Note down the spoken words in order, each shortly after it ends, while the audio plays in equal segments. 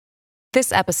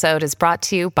This episode is brought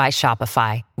to you by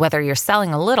Shopify. Whether you're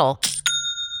selling a little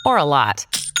or a lot,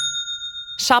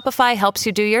 Shopify helps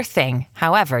you do your thing,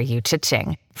 however you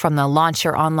cha-ching. From the launch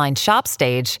your online shop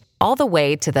stage, all the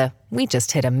way to the we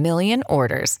just hit 1 million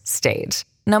orders stage.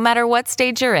 No matter what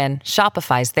stage you're in,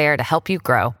 Shopify's there to help you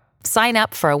grow. Sign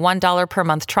up for a $1 per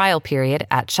month trial period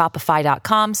at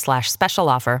shopify.com/special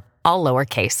offer, all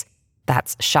lowercase.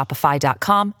 That's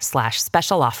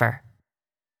shopify.com/special offer.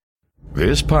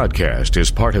 This podcast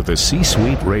is part of the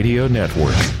C-Suite Radio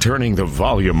Network, turning the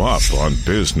volume up on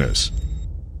business.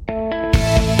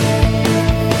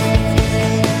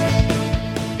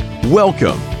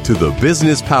 Welcome to the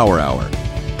Business Power Hour,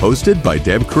 hosted by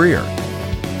Deb Creer.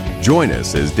 Join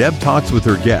us as Deb talks with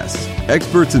her guests,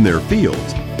 experts in their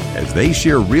fields, as they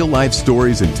share real-life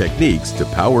stories and techniques to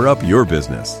power up your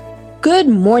business. Good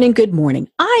morning, good morning.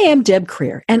 I am Deb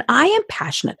Creer, and I am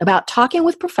passionate about talking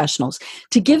with professionals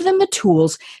to give them the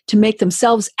tools to make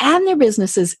themselves and their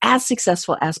businesses as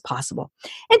successful as possible.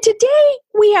 And today,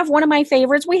 we have one of my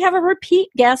favorites. We have a repeat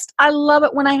guest. I love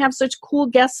it when I have such cool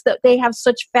guests that they have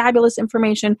such fabulous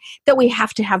information that we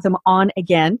have to have them on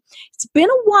again. It's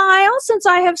been a while since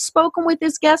I have spoken with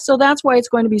this guest, so that's why it's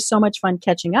going to be so much fun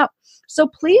catching up. So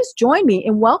please join me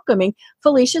in welcoming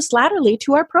Felicia Slattery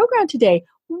to our program today.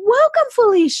 Welcome,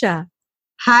 Felicia.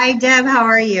 Hi, Deb. How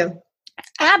are you?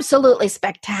 Absolutely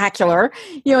spectacular.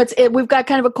 We've got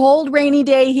kind of a cold, rainy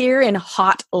day here in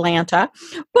hot Atlanta,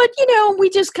 but we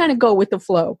just kind of go with the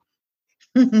flow.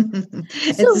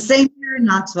 It's the same here in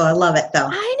Knoxville. I love it, though.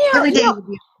 I know. Every day is a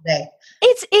beautiful day.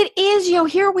 It is.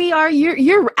 Here we are.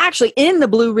 You're actually in the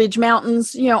Blue Ridge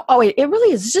Mountains. It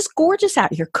really is. It's just gorgeous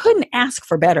out here. Couldn't ask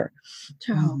for better.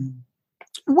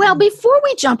 Well, before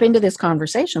we jump into this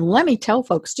conversation, let me tell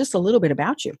folks just a little bit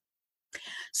about you.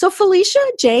 So Felicia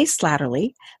J.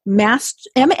 Slattery,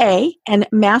 M.A. and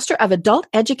Master of Adult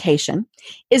Education,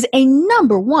 is a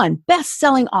 #1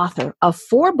 best-selling author of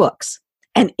 4 books,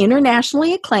 an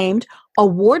internationally acclaimed,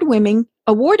 award-winning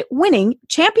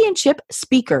championship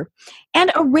speaker,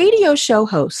 and a radio show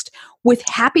host with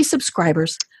happy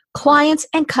subscribers, clients,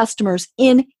 and customers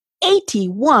in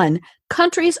 81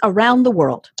 countries around the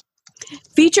world.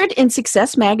 Featured in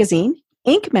Success Magazine,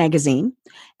 Inc. Magazine,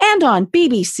 and on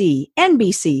BBC,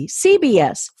 NBC,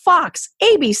 CBS, Fox,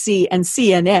 ABC, and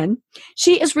CNN,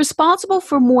 she is responsible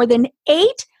for more than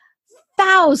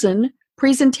 8,000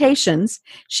 presentations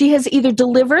she has either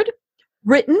delivered,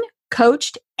 written,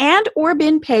 coached, and or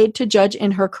been paid to judge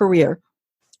in her career,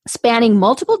 spanning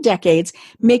multiple decades,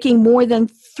 making more than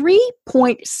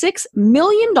 $3.6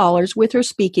 million with her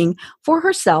speaking for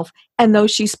herself and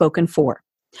those she's spoken for.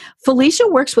 Felicia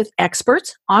works with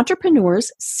experts,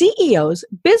 entrepreneurs, CEOs,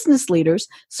 business leaders,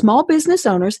 small business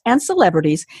owners, and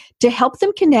celebrities to help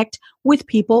them connect with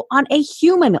people on a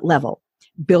human level,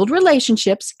 build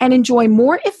relationships, and enjoy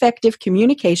more effective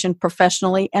communication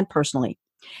professionally and personally.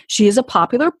 She is a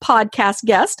popular podcast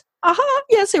guest.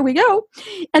 Yes, here we go.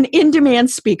 An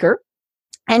in-demand speaker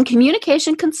and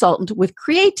communication consultant with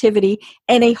creativity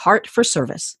and a heart for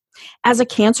service. As a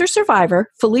cancer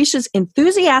survivor, Felicia's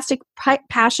enthusiastic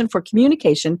passion for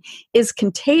communication is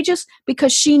contagious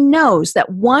because she knows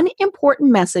that one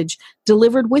important message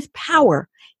delivered with power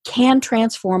can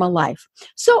transform a life.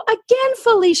 So again,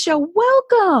 Felicia,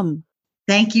 welcome.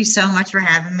 Thank you so much for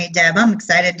having me, Deb. I'm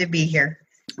excited to be here.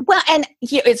 Well, and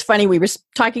it's funny, we were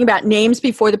talking about names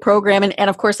before the program, and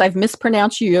of course, I've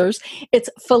mispronounced yours. It's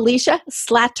Felicia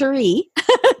Slattery.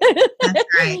 That's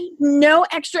right. No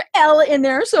extra L in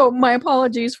there, so my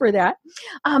apologies for that.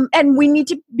 And we need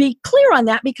to be clear on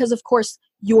that because, of course,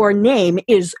 your name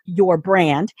is your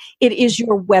brand. It is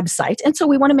your website, and so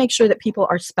we want to make sure that people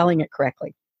are spelling it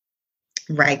correctly.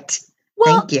 Right.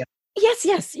 Well, thank you. Yes.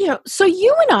 So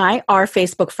you and I are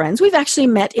Facebook friends. We've actually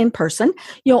met in person,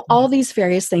 all these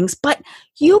various things. But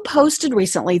you posted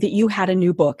recently that you had a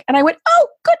new book. And I went, oh,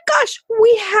 good gosh,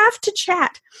 we have to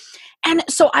chat. And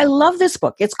so I love this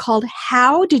book. It's called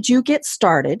How Did You Get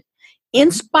Started?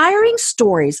 Inspiring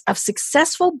Stories of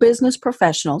Successful Business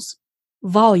Professionals,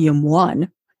 Volume 1,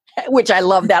 which I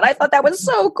love that. I thought that was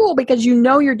so cool because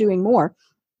you're doing more.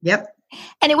 Yep.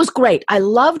 And it was great. I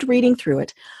loved reading through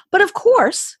it. But of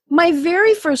course, my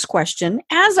very first question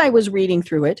as I was reading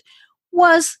through it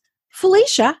was,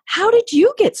 Felicia, how did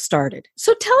you get started?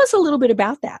 So tell us a little bit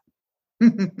about that.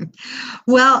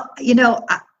 Well,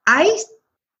 I,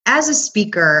 as a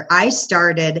speaker, I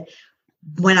started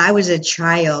when I was a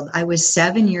child. I was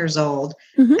 7 years old,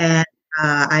 and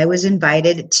I was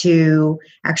invited to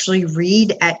actually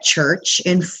read at church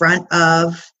in front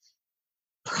of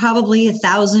probably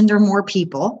 1,000 or more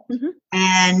people.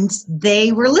 And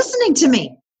they were listening to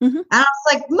me. And I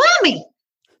was like, Mommy,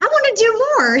 I want to do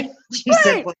more. She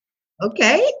said, well,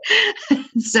 okay.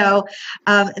 So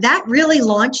that really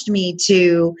launched me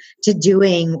to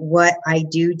doing what I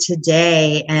do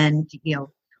today, and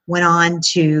went on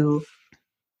to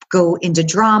go into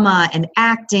drama and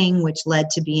acting, which led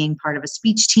to being part of a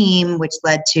speech team, which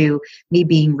led to me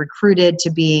being recruited to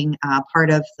being part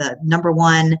of the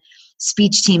 #1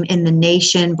 speech team in the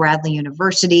nation, Bradley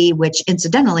University, which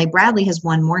incidentally, Bradley has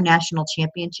won more national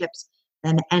championships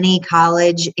than any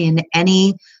college in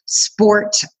any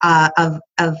sport or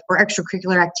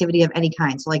extracurricular activity of any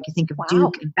kind. So like you think of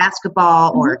Duke in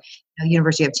basketball, or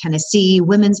University of Tennessee,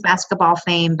 women's basketball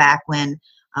fame back when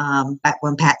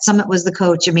Pat Summitt was the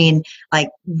coach. I mean, like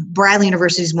Bradley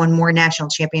University's won more national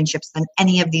championships than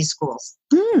any of these schools.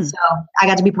 So I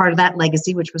got to be part of that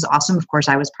legacy, which was awesome. Of course,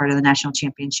 I was part of the national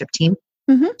championship team.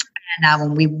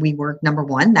 And when we were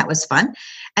 #1, that was fun.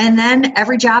 And then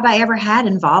every job I ever had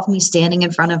involved me standing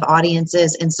in front of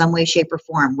audiences in some way, shape, or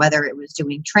form, whether it was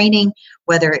doing training,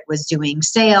 whether it was doing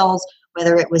sales,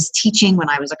 whether it was teaching when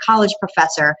I was a college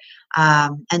professor.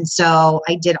 And so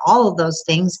I did all of those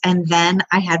things. And then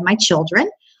I had my children.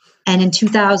 And in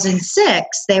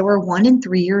 2006, they were 1 and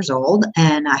 3 years old.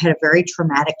 And I had a very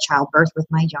traumatic childbirth with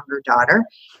my younger daughter.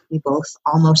 We both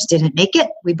almost didn't make it.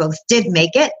 We both did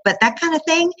make it. But that kind of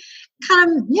thing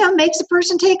makes a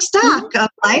person take stock of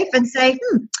life and say,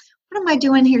 what am I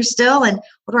doing here still? And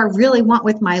what do I really want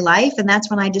with my life? And that's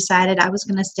when I decided I was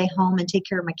going to stay home and take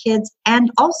care of my kids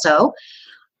and also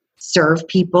serve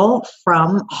people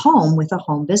from home with a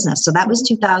home business. So that was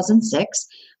 2006.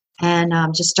 And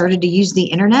just started to use the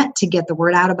internet to get the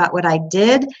word out about what I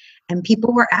did. And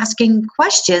people were asking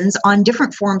questions on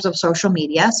different forms of social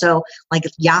media. So like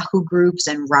Yahoo groups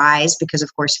and Rise, because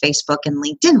of course Facebook and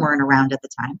LinkedIn weren't around at the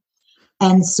time.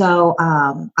 And so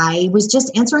I was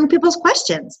just answering people's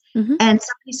questions. And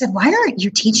somebody said, why aren't you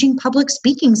teaching public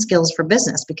speaking skills for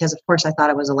business? Because of course I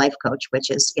thought I was a life coach, which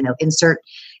is, insert,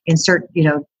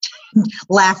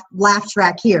 laugh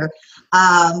track here.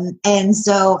 And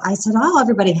so I said,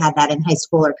 everybody had that in high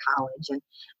school or college.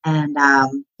 And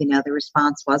the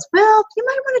response was, well, you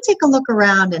might want to take a look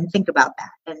around and think about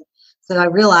that. And so I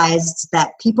realized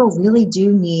that people really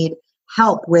do need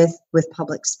help with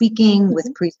public speaking, with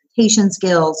presentation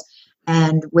skills,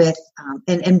 and with,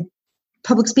 and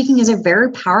public speaking is a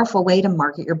very powerful way to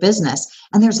market your business.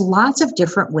 And there's lots of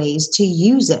different ways to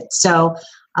use it. So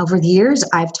over the years,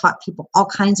 I've taught people all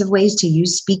kinds of ways to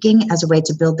use speaking as a way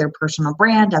to build their personal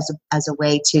brand, as a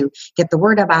way to get the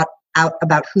word out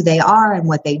about who they are and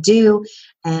what they do.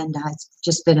 And it's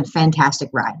just been a fantastic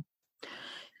ride.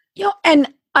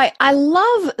 And I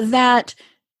love that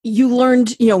you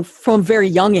learned, from a very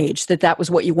young age that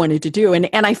was what you wanted to do. And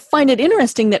I find it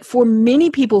interesting that for many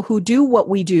people who do what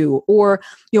we do, or,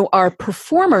 are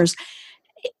performers,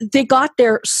 they got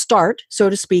their start, so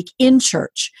to speak, in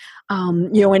church.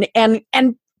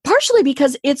 And partially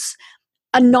because it's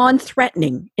a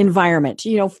non-threatening environment.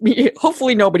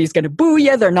 Hopefully nobody's going to boo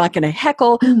you. They're not going to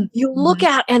heckle. You look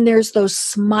at, and there's those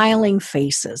smiling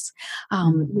faces.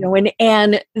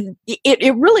 And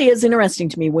it really is interesting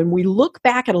to me when we look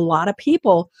back at a lot of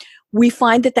people, we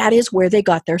find that is where they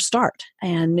got their start.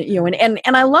 And,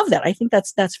 and I love that. I think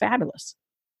that's fabulous.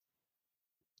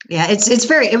 Yeah,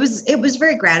 it was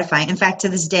very gratifying. In fact, to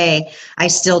this day, I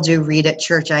still do read at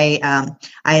church. I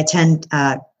attend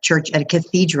church at a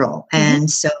cathedral, and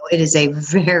so it is a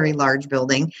very large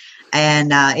building,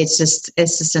 and it's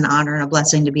just an honor and a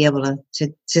blessing to be able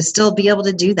to still be able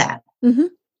to do that.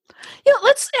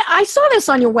 I saw this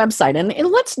on your website, and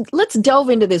let's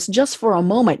delve into this just for a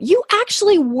moment. You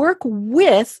actually work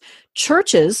with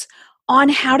churches on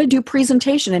how to do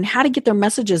presentation and how to get their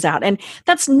messages out. And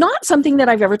that's not something that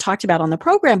I've ever talked about on the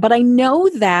program, but I know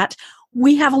that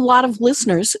we have a lot of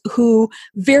listeners who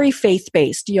very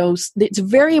faith-based, it's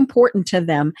very important to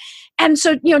them. And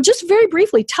so, just very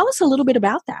briefly, tell us a little bit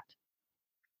about that.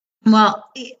 Well,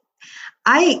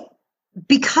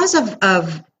 because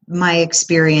of my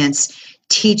experience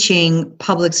teaching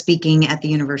public speaking at the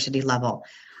university level,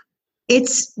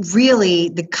 it's really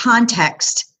the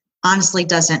context honestly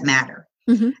doesn't matter.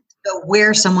 So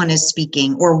where someone is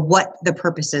speaking or what the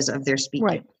purpose is of their speaking.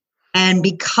 Right. And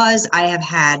because I have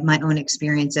had my own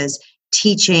experiences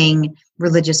teaching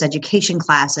religious education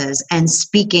classes and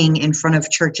speaking in front of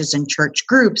churches and church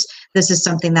groups, this is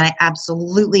something that I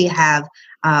absolutely have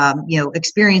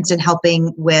experience in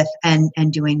helping with and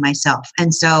doing myself.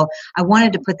 And so I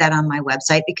wanted to put that on my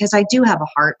website because I do have a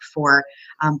heart for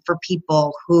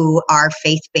people who are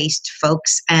faith-based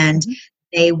folks, and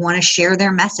they want to share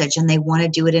their message, and they want to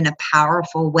do it in a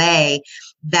powerful way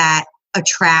that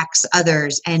attracts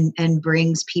others and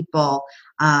brings people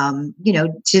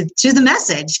to the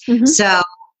message. Mm-hmm. So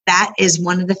that is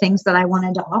one of the things that I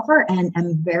wanted to offer, and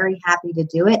I'm very happy to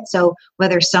do it. So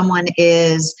whether someone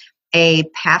is a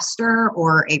pastor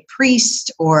or a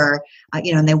priest or,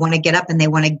 and they want to get up and they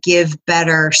want to give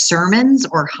better sermons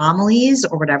or homilies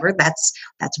or whatever, that's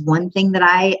one thing that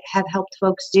I have helped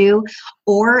folks do.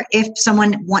 Or if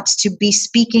someone wants to be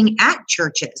speaking at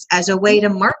churches as a way to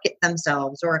market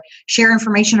themselves or share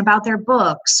information about their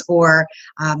books, or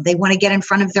they want to get in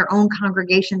front of their own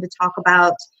congregation to talk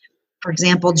about, for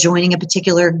example, joining a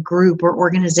particular group or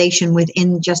organization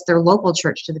within just their local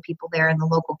church to the people there in the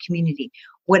local community.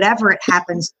 Whatever it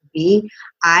happens to be,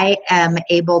 I am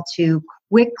able to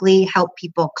quickly help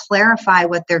people clarify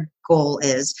what their goal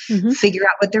is, mm-hmm. figure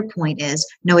out what their point is,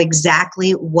 know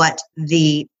exactly what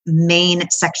the main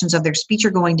sections of their speech are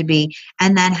going to be,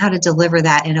 and then how to deliver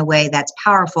that in a way that's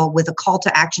powerful with a call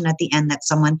to action at the end that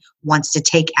someone wants to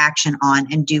take action on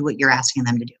and do what you're asking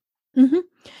them to do. Mm-hmm.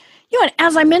 And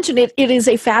as I mentioned, it is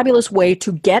a fabulous way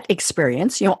to get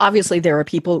experience. Obviously there are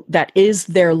people that is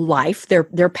their life,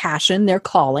 their passion, their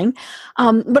calling.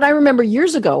 But I remember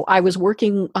years ago, I was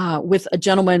working with a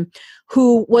gentleman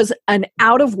who was an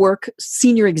out-of-work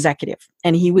senior executive,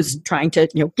 and he was trying to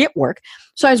get work.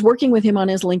 So I was working with him on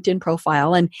his LinkedIn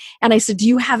profile, and I said, do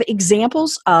you have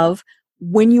examples of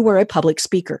when you were a public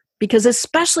speaker? Because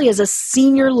especially as a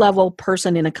senior level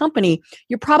person in a company,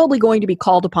 you're probably going to be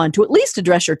called upon to at least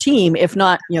address your team, if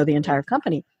not, the entire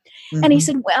company. Mm-hmm. And he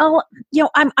said, well,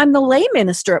 I'm the lay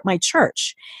minister at my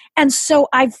church. And so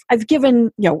I've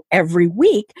given, every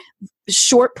week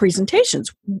short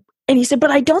presentations. And he said,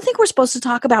 but I don't think we're supposed to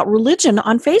talk about religion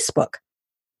on Facebook.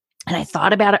 And I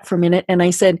thought about it for a minute and I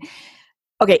said,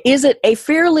 okay, is it a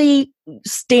fairly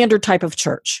standard type of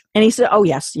church? And he said, oh,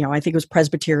 yes. I think it was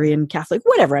Presbyterian, Catholic,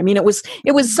 whatever. I mean, it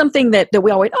was something that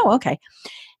we all went, oh, okay.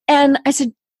 And I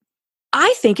said,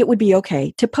 I think it would be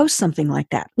okay to post something like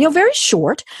that. Very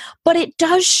short, but it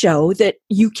does show that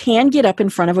you can get up in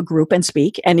front of a group and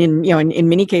speak. And in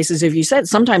many cases, if you said,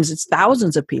 sometimes it's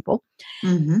thousands of people.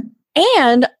 Mm-hmm.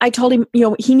 And I told him,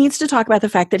 he needs to talk about the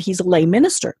fact that he's a lay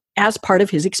minister as part of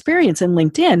his experience in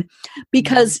LinkedIn,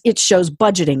 because it shows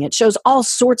budgeting. It shows all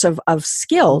sorts of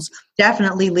skills.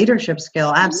 Definitely leadership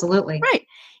skill. Absolutely. Right.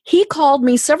 He called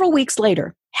me several weeks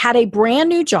later, had a brand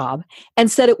new job,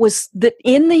 and said it was that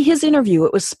in his interview,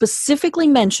 it was specifically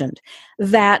mentioned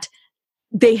that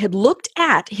they had looked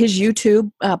at his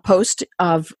YouTube post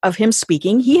of him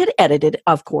speaking. He had edited,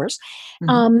 of course,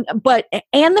 and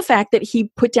the fact that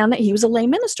he put down that he was a lay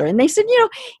minister. And they said,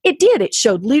 it did. It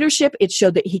showed leadership. It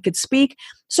showed that he could speak.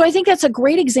 So I think that's a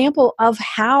great example of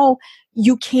how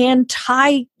you can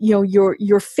tie,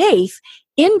 your faith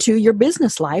into your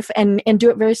business life and do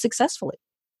it very successfully.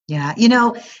 Yeah,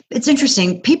 it's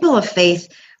interesting. People of faith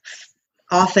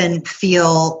often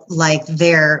feel like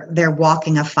they're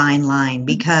walking a fine line,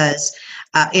 because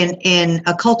in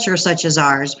a culture such as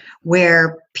ours,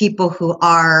 where people who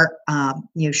are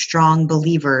strong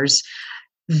believers,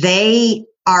 they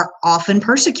are often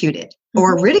persecuted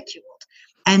or ridiculed.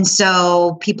 And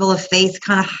so people of faith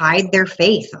kind of hide their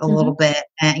faith a little bit.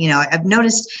 And, I've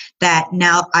noticed that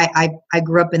now. I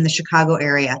grew up in the Chicago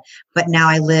area, but now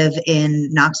I live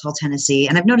in Knoxville, Tennessee.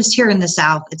 And I've noticed here in the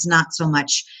South, it's not so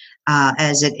much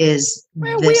as it is.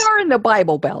 Well, we are in the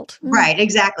Bible Belt. Right,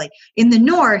 exactly. In the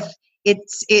North,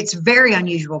 it's very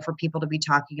unusual for people to be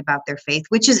talking about their faith,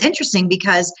 which is interesting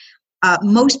because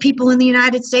most people in the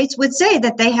United States would say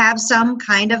that they have some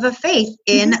kind of a faith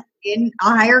in a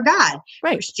higher God.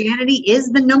 Right. Christianity is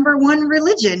the number one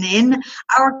religion in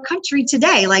our country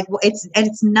today.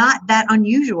 It's not that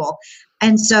unusual.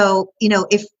 And so,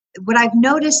 if what I've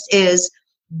noticed is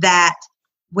that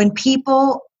when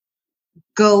people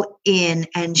go in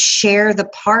and share the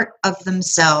part of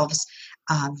themselves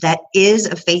that is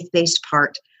a faith-based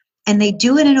part, and they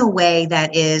do it in a way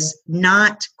that is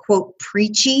not, quote,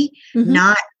 preachy,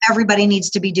 not everybody needs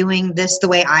to be doing this the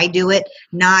way I do it,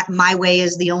 not my way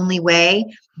is the only way,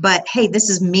 but hey, this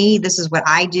is me, this is what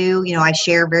I do. I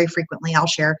share very frequently, I'll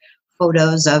share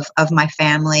photos of my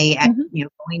family at,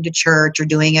 going to church or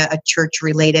doing a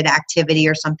church-related activity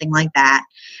or something like that.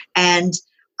 And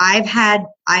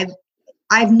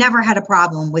I've never had a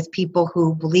problem with people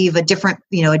who believe a different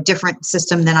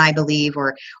system than I believe,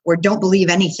 or don't believe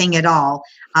anything at all,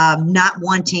 not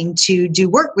wanting to do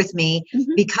work with me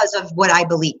because of what I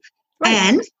believe. Right.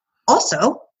 And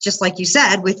also, just like you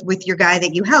said, with your guy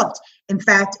that you helped, in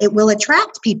fact, it will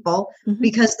attract people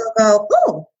because they'll go,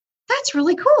 oh, that's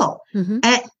really cool.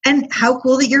 And how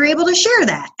cool that you're able to share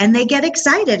that. And they get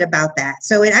excited about that.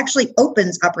 So it actually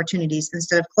opens opportunities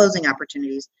instead of closing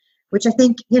opportunities which I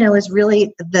think, you know, is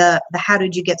really the how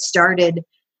did you get started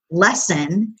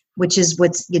lesson, which is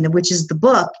which is the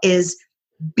book, is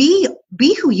be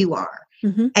who you are,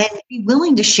 Mm-hmm. and be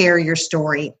willing to share your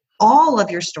story, all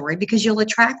of your story, because you'll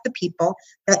attract the people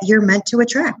that you're meant to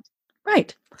attract.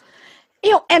 Right.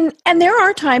 You know, and there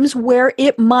are times where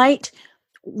it might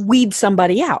weed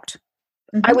somebody out.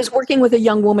 Mm-hmm. I was working with a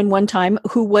young woman one time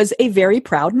who was a very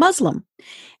proud Muslim.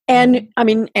 And I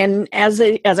mean, and as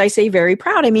I say, very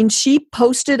proud, I mean, she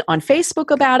posted on Facebook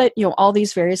about it, you know, all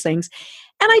these various things.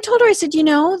 And I told her, I said, you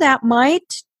know, that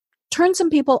might turn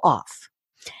some people off.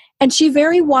 And she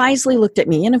very wisely looked at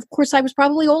me. And of course, I was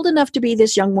probably old enough to be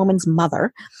this young woman's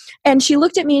mother. And she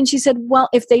looked at me and she said, well,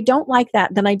 if they don't like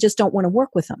that, then I just don't want to work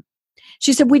with them.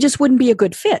 She said, we just wouldn't be a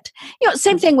good fit. You know,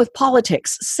 same thing with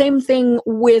politics, same thing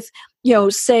with, you know,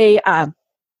 say,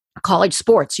 college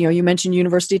sports. You know, you mentioned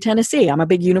University of Tennessee. I'm a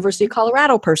big University of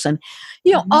Colorado person.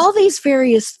 You know, all these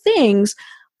various things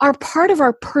are part of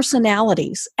our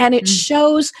personalities, and it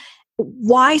shows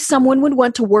why someone would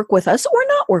want to work with us or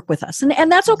not work with us.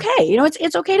 And that's okay. You know,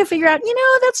 it's okay to figure out, you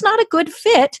know, that's not a good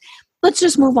fit. Let's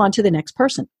just move on to the next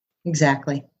person.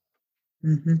 Exactly.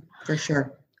 Mm-hmm. For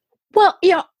sure. Well,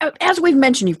 you know, as we've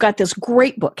mentioned, you've got this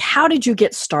great book. How did you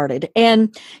get started?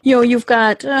 And, you know, you've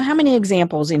got how many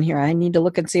examples in here? I need to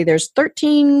look and see. There's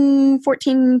 13,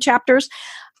 14 chapters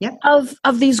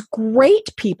of these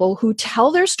great people who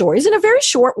tell their stories in a very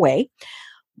short way.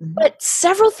 But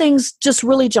several things just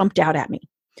really jumped out at me.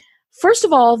 First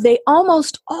of all, they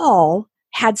almost all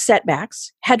had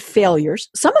setbacks, had failures.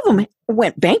 Some of them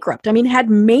went bankrupt. I mean, had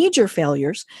major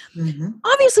failures.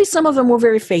 Obviously, some of them were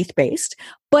very faith-based,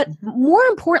 but more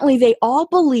importantly, they all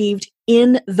believed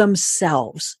in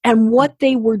themselves and what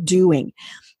they were doing.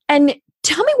 And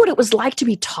tell me what it was like to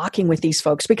be talking with these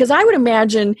folks, because I would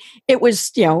imagine it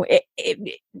was, you know,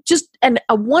 just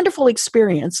a wonderful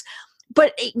experience.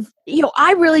 But, you know,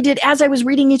 I really did, as I was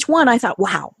reading each one, I thought,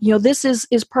 wow, you know, this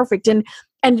is perfect.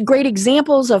 And great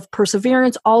examples of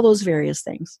perseverance, all those various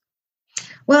things.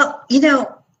 Well, you know,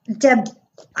 Deb,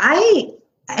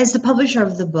 as the publisher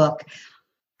of the book,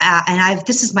 and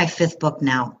this is my 5th book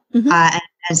now, and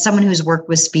as someone who's worked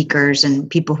with speakers and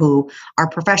people who are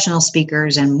professional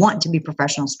speakers and want to be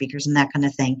professional speakers and that kind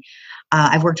of thing,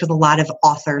 I've worked with a lot of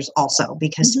authors also,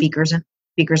 because speakers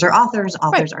are authors,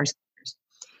 authors are speakers.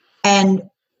 And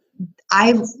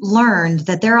I've learned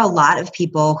that there are a lot of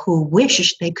people who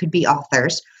wish they could be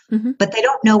authors, but they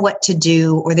don't know what to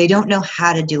do, or they don't know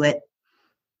how to do it.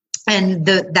 And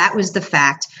that was the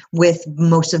fact with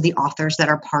most of the authors that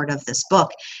are part of this book.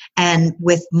 And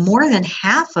with more than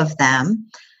half of them,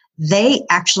 they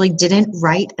actually didn't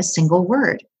write a single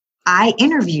word. I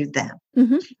interviewed them,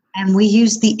 and we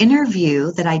used the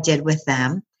interview that I did with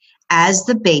them as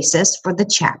the basis for the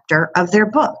chapter of their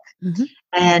book.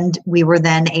 And we were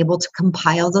then able to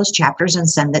compile those chapters and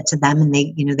send it to them. And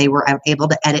they were able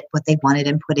to edit what they wanted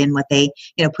and put in what they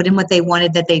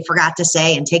wanted that they forgot to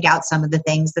say, and take out some of the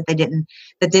things that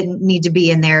didn't need to be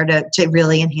in there to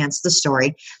really enhance the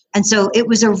story. And so it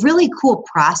was a really cool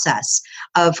process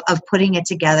of putting it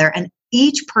together. And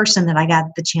each person that I got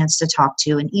the chance to talk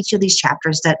to, and each of these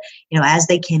chapters that, you know, as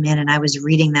they came in and I was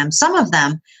reading them, some of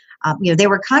them, you know, they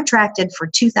were contracted for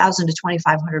 2,000 to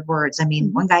 2,500 words. I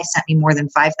mean, one guy sent me more than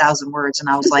 5,000 words, and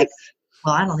I was like,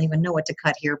 well, I don't even know what to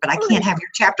cut here, but I can't have your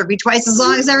chapter be twice as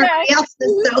long as everybody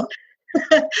else's. So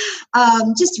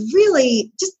just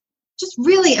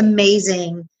really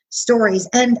amazing stories.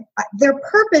 And they're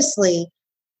purposely,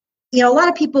 you know, a lot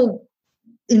of people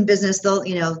in business, they'll,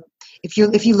 you know, if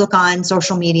you look on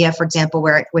social media, for example,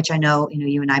 which I know, you know,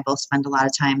 you and I both spend a lot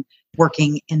of time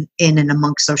working in and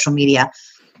amongst social media,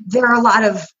 there are a lot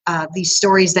of these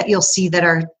stories that you'll see that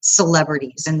are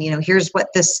celebrities. And, you know, here's what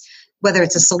whether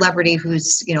it's a celebrity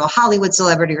who's, you know, a Hollywood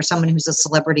celebrity, or someone who's a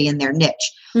celebrity in their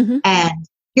niche. And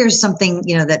here's something,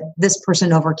 you know, that this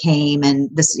person overcame, and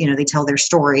this, you know, they tell their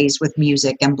stories with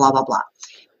music and blah, blah, blah.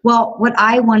 Well, what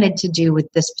I wanted to do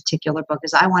with this particular book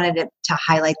is I wanted it to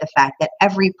highlight the fact that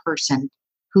every person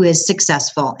who is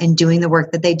successful in doing the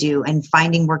work that they do and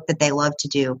finding work that they love to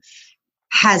do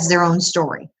has their own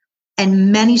story.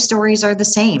 And many stories are the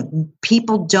same.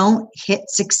 People don't hit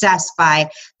success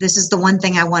by, this is the one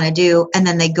thing I want to do, and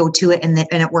then they go to it and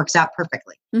it works out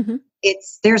perfectly.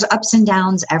 There's ups and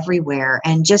downs everywhere.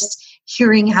 And just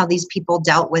hearing how these people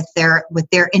dealt with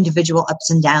their individual ups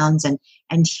and downs, and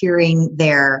hearing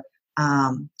their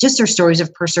just their stories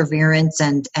of perseverance,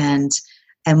 and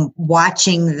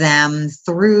watching them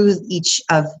through each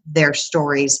of their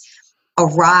stories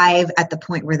arrive at the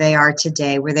point where they are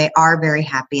today, where they are very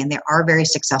happy and they are very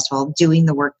successful doing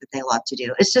the work that they love to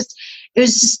do. It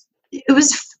was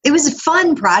it was a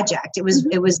fun project. It was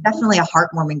definitely a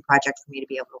heartwarming project for me to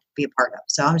be able to be a part of.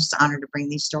 So I'm just honored to bring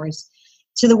these stories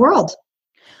to the world.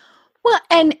 Well,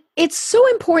 and it's so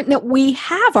important that we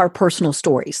have our personal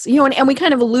stories, and we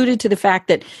kind of alluded to the fact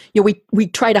that, we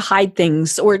try to hide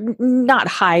things, or not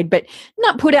hide, but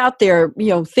not put out there,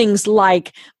 things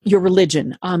like your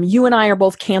religion. You and I are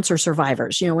both cancer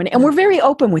survivors, and we're very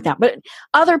open with that. But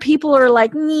other people are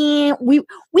like, nah, we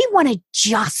want to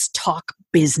just talk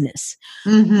business.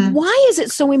 Mm-hmm. Why is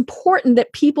it so important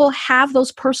that people have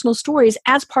those personal stories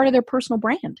as part of their personal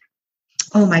brand?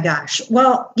 Oh my gosh.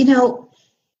 Well,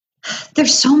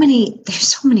 there's so many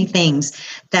things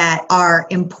that are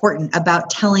important about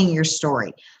telling your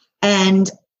story. And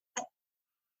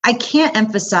I can't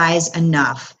emphasize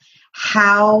enough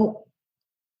how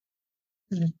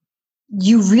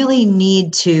you really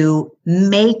need to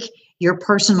make your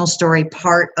personal story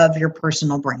part of your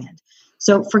personal brand.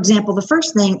 So, for example, the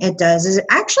first thing it does is it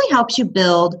actually helps you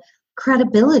build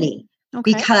credibility.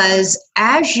 Okay. Because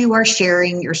as you are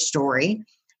sharing your story,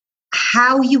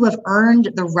 how you have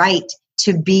earned the right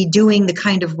to be doing the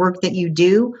kind of work that you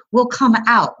do will come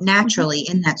out naturally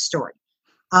in that story.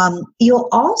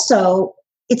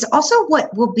 It's also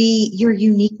what will be your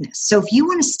uniqueness. So if you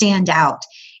want to stand out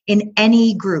in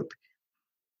any group,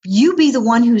 you be the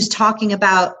one who's talking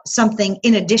about something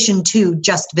in addition to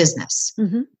just business.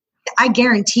 Mm-hmm. I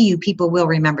guarantee you people will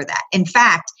remember that. In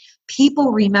fact,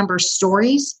 people remember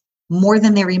stories more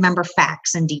than they remember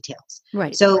facts and details.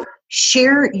 Right. So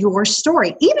share your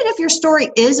story. Even if your story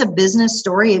is a business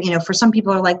story, for some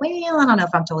people are like, well, I don't know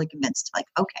if I'm totally convinced. Like,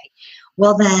 okay,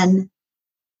 well then,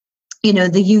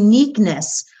 the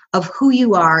uniqueness of who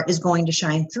you are is going to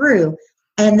shine through.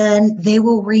 And then they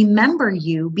will remember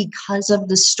you because of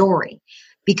the story.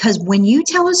 Because when you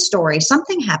tell a story,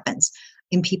 something happens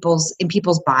in people's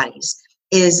bodies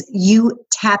is you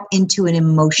tap into an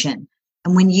emotion.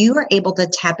 And when you are able to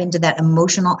tap into that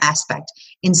emotional aspect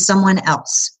in someone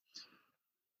else,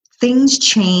 things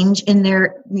change in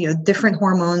their, different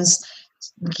hormones.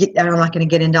 I'm not going to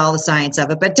get into all the science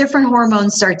of it, but different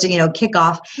hormones start to, kick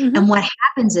off. Mm-hmm. And what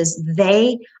happens is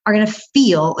they are going to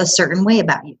feel a certain way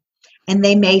about you. And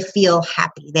they may feel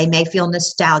happy. They may feel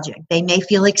nostalgic. They may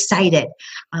feel excited.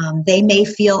 They may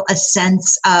feel a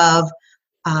sense of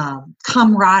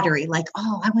camaraderie, like,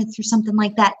 oh, I went through something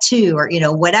like that too, or,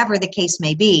 whatever the case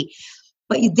may be.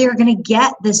 But they're going to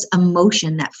get this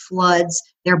emotion that floods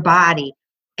their body,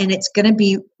 and it's going to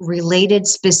be related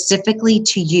specifically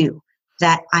to you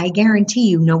that I guarantee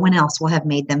you no one else will have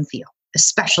made them feel,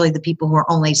 especially the people who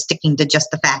are only sticking to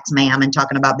just the facts, ma'am, and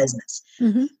talking about business.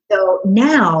 Mm-hmm. So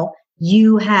now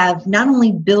you have not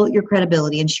only built your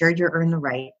credibility and shared your earn the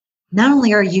right, not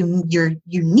only are you're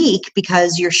unique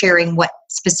because you're sharing what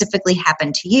specifically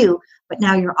happened to you, but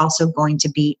now you're also going to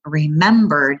be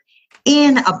remembered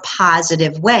in a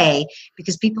positive way,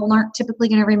 because people aren't typically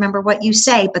going to remember what you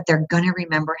say, but they're going to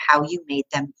remember how you made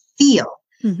them feel.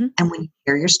 Mm-hmm. And when you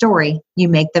hear your story, you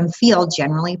make them feel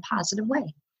generally a positive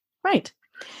way. Right.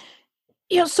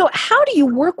 So how do you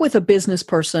work with a business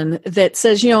person that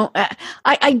says,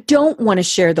 I don't want to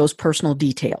share those personal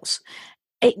details?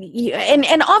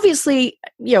 And obviously,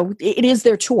 it is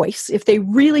their choice. If they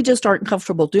really just aren't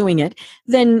comfortable doing it,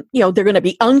 then, they're going to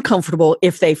be uncomfortable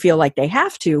if they feel like they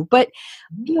have to. But,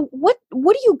 what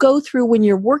do you go through when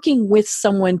you're working with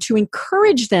someone to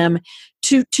encourage them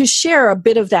to share a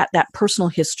bit of that personal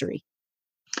history?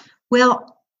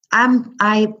 Well, I'm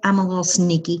a little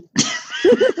sneaky.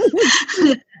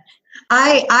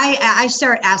 I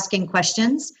start asking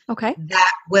questions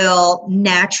that will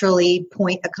naturally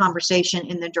point a conversation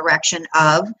in the direction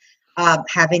of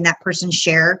having that person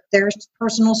share their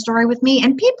personal story with me.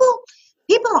 And people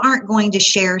aren't going to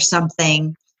share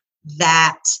something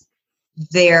that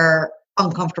they're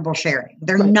uncomfortable sharing.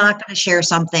 They're not going to share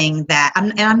something that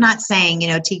I'm not saying,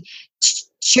 to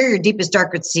share your deepest,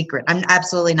 darkest secret. I'm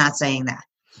absolutely not saying that.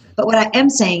 But what I am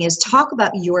saying is talk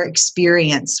about your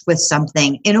experience with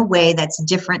something in a way that's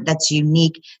different, that's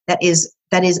unique, that is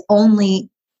only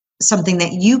something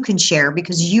that you can share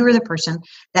because you're the person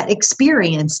that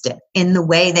experienced it in the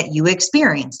way that you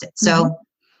experienced it. So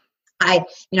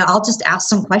I'll just ask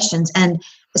some questions. And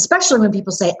especially when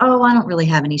people say, oh, I don't really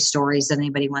have any stories that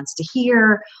anybody wants to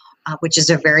hear, which is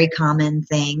a very common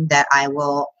thing that I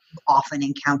will often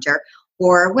encounter.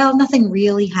 Or, well, nothing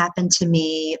really happened to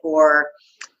me, or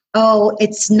oh,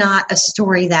 it's not a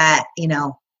story that,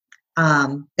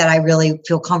 that I really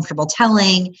feel comfortable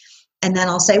telling. And then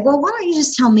I'll say, well, why don't you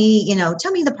just tell me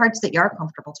the parts that you're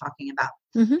comfortable talking about.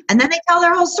 Mm-hmm. And then they tell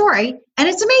their whole story and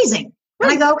it's amazing.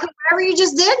 Right. And I go, okay, whatever you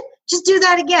just did, just do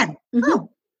that again. Mm-hmm. Oh,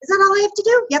 is that all I have to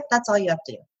do? Yep, that's all you have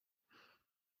to do.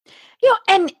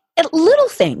 And little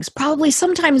things probably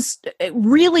sometimes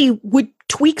really would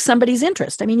tweak somebody's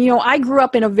interest. I mean, I grew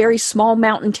up in a very small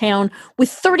mountain town with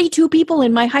 32 people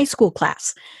in my high school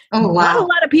class. Oh, wow. Not a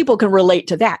lot of people can relate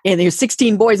to that. And there's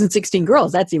 16 boys and 16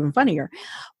 girls. That's even funnier.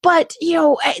 But,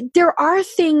 there are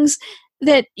things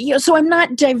that, so I'm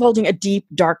not divulging a deep,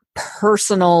 dark,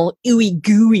 personal, ooey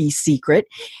gooey secret.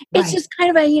 It's Right. just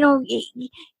kind of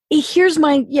here's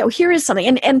my, here is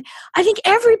something. And I think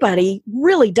everybody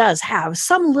really does have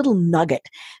some little nugget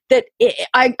that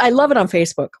I love it on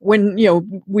Facebook when,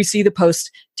 we see the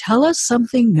post, tell us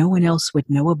something no one else would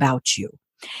know about you.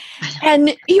 And,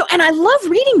 and I love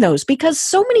reading those because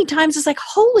so many times it's like,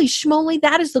 holy schmoly,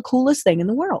 that is the coolest thing in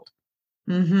the world.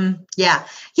 Mm-hmm. Yeah.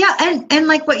 Yeah. And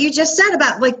like what you just said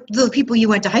about like the people you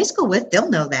went to high school with, they'll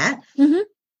know that. Mm-hmm.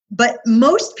 But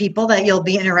most people that you'll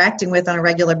be interacting with on a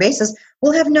regular basis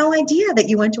will have no idea that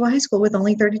you went to a high school with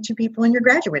only 32 people in your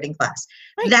graduating class.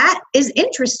 Right. That is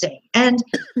interesting. And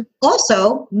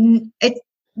also,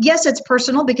 it's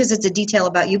personal because it's a detail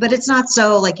about you, but it's not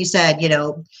so, like you said,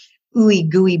 ooey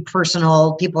gooey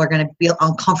personal. People are going to feel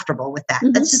uncomfortable with that.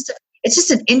 Mm-hmm. It's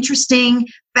just an interesting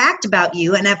fact about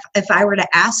you. And if I were to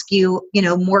ask you,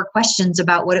 more questions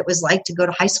about what it was like to go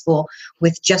to high school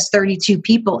with just 32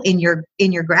 people in your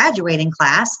graduating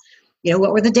class,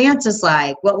 what were the dances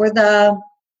like? What were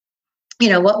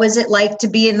what was it like to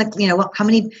be in the, how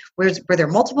many, were there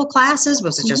multiple classes?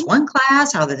 Was it just one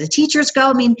class? How did the teachers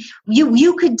go? I mean,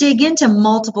 you could dig into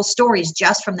multiple stories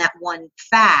just from that one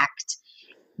fact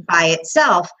by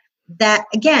itself that,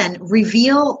 again,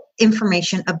 reveal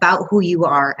information about who you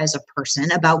are as a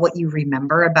person, about what you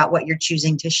remember, about what you're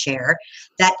choosing to share,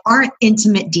 that aren't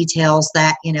intimate details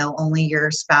that, only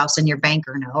your spouse and your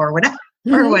banker know or whatever,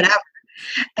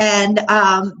 And,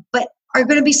 but are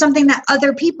going to be something that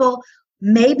other people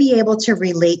may be able to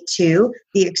relate to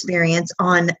the experience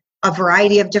on a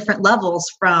variety of different levels,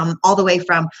 from all the way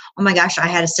from, oh my gosh, I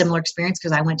had a similar experience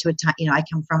because I went to I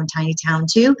come from a tiny town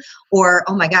too, or,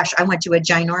 oh my gosh, I went to a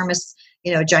ginormous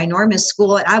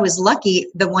school. And I was lucky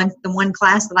the one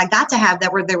class that I got to have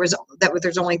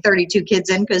there's only 32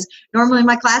 kids in, because normally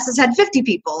my classes had 50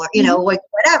 people, or, like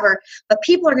whatever, but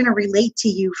people are going to relate to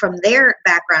you from their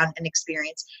background and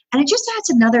experience. And it just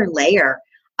adds another layer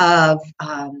of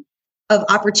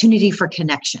opportunity for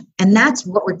connection. And that's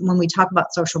what when we talk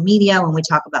about social media, when we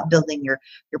talk about building your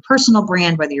personal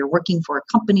brand, whether you're working for a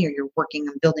company or you're working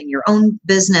on building your own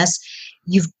business,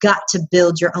 you've got to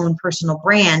build your own personal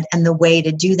brand. And the way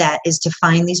to do that is to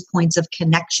find these points of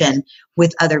connection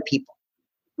with other people.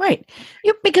 Right.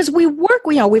 Because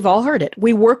we've all heard it.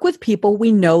 We work with people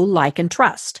we know, like, and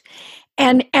trust.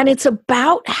 And it's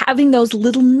about having those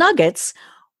little nuggets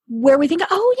where we think,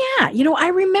 oh yeah, I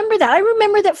remember that. I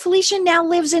remember that Felicia now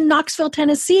lives in Knoxville,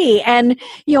 Tennessee, and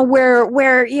where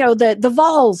the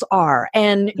Vols are,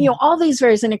 and all these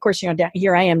various. And of course,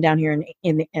 here I am down here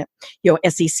in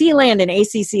SEC land and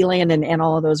ACC land and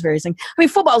all of those various things. I mean,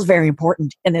 football is very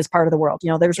important in this part of the world.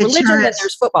 There's religion, and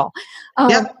there's football.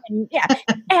 Yep.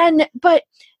 But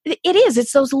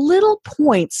it's those little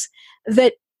points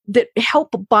that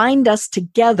help bind us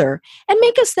together and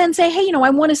make us then say, hey, I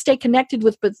want to stay connected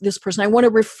with this person. I want to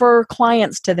refer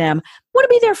clients to them. I want to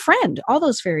be their friend. All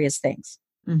those various things.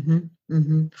 Mm-hmm,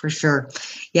 mm-hmm, for sure.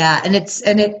 Yeah. And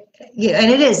it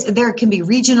is, there can be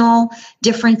regional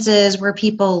differences where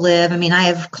people live. I mean, I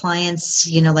have clients,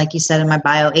 like you said in my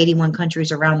bio, 81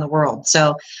 countries around the world.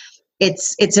 So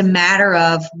it's a matter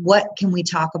of what can we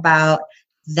talk about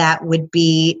that would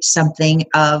be something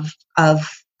of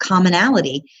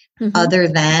commonality, other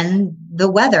than the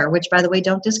weather, which, by the way,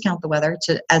 don't discount the weather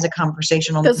as a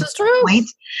conversational this is true. point.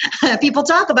 People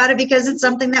talk about it because it's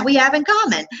something that we have in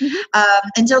common,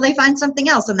 until they find something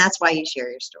else. And that's why you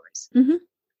share your stories. Mm-hmm.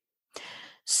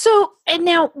 So, and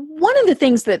now one of the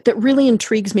things that really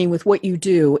intrigues me with what you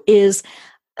do is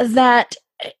that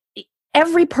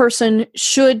every person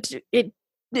should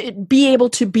be able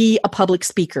to be a public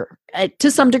speaker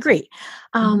to some degree.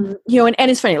 And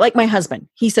it's funny, like my husband,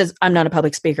 he says, I'm not a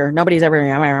public speaker. Nobody's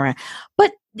ever,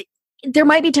 but there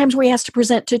might be times where he has to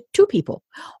present to two people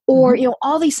or,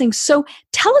 all these things. So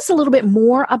tell us a little bit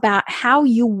more about how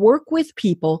you work with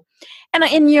people and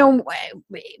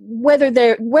whether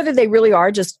they really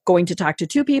are just going to talk to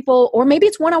two people, or maybe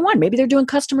it's one-on-one, maybe they're doing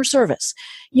customer service.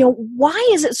 Why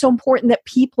is it so important that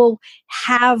people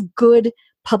have good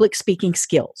public speaking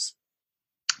skills?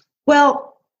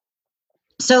 Well,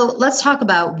 so let's talk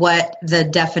about what the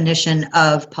definition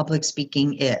of public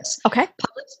speaking is. Okay.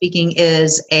 Public speaking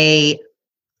is I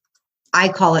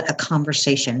call it a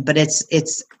conversation, but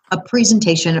it's a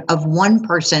presentation of one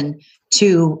person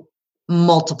to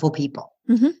multiple people.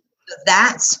 Mm-hmm.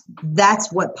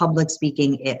 That's what public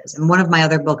speaking is. And one of my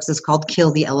other books is called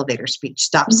Kill the Elevator Speech,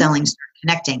 Stop Selling, Start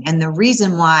Connecting. And the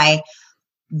reason why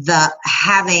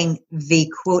having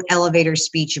the quote elevator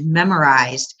speech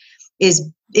memorized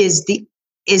is the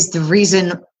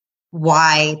reason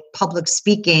why public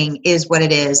speaking is what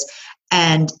it is.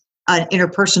 And an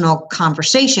interpersonal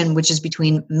conversation, which is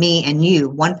between me and you,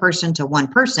 one person to one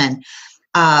person,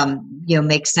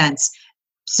 makes sense.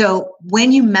 So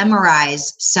when you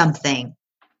memorize something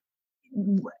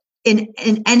in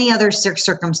any other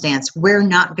circumstance, we're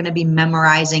not going to be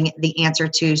memorizing the answer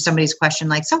to somebody's question.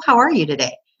 Like, so how are you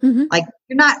today? Like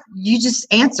you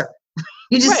just answer,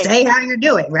 you just say how you're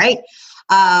doing. Right.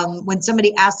 When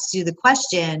somebody asks you the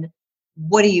question,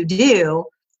 what do?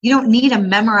 You don't need a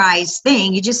memorized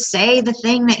thing. You just say the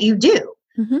thing that you do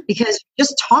because you're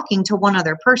just talking to one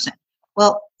other person.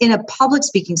 Well, in a public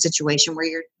speaking situation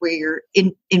where you're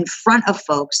in front of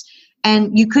folks,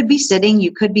 and you could be sitting,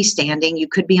 you could be standing, you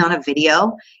could be on a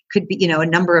video, could be, a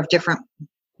number of different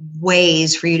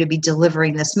ways for you to be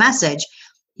delivering this message.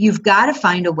 You've got to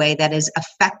find a way that is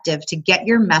effective to get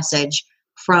your message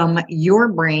from your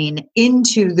brain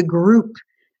into the group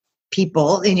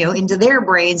people, into their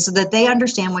brains so that they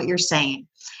understand what you're saying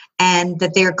and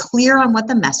that they're clear on what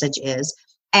the message is.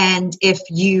 And if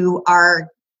you are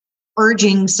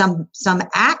urging some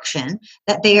action,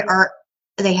 that they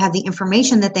have the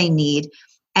information that they need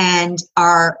and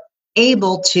are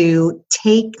able to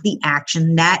take the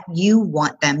action that you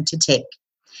want them to take.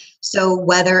 So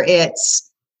whether it's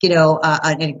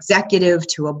an executive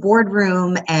to a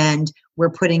boardroom and we're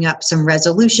putting up some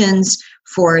resolutions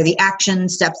for the action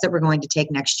steps that we're going to take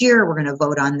next year, we're going to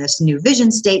vote on this new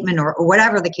vision statement or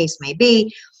whatever the case may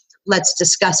be. Let's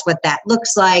discuss what that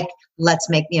looks like. Let's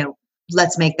make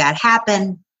that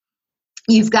happen.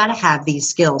 You've got to have these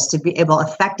skills to be able to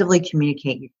effectively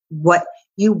communicate what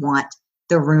you want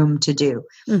the room to do.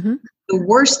 The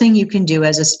worst thing you can do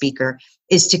as a speaker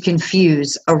is to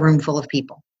confuse a room full of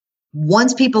people.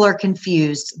 Once people are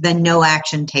confused, then no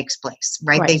action takes place,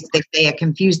 right? They say a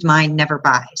confused mind never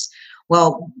buys.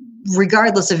 Well,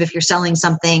 regardless of if you're selling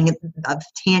something of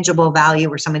tangible value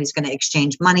where somebody's going to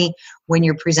exchange money when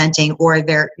you're presenting, or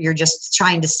you're just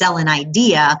trying to sell an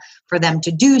idea for them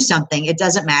to do something, it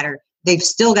doesn't matter. They've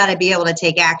still got to be able to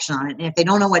take action on it. And if they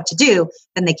don't know what to do,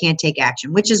 then they can't take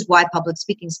action, which is why public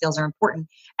speaking skills are important.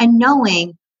 And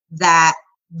knowing that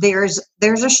there's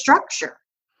a structure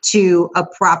to a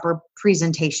proper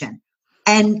presentation.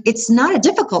 And it's not a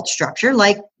difficult structure.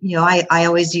 Like, I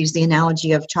always use the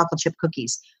analogy of chocolate chip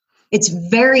cookies. It's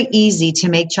very easy to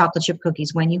make chocolate chip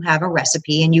cookies when you have a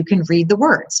recipe and you can read the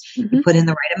words. You put in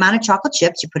the right amount of chocolate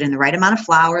chips, you put in the right amount of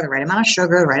flour, the right amount of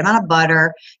sugar, the right amount of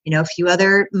butter, a few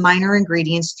other minor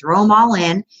ingredients, throw them all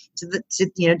in to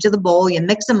the bowl, you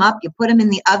mix them up, you put them in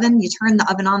the oven, you turn the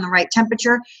oven on the right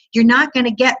temperature. You're not going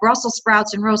to get Brussels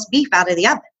sprouts and roast beef out of the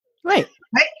oven. Right?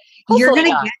 Hopefully you're going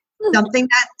to get something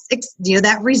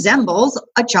that resembles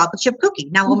a chocolate chip cookie.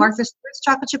 Now, will Martha Stewart's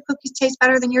chocolate chip cookies taste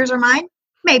better than yours or mine?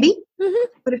 Maybe.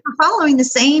 But if we're following the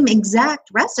same exact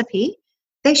recipe,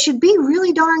 they should be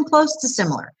really darn close to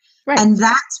similar. Right. And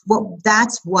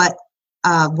that's what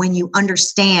when you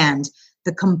understand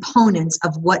the components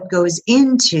of what goes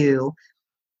into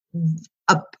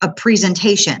a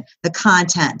presentation, the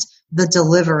content, the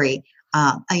delivery,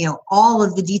 all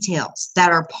of the details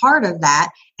that are part of that,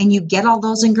 and you get all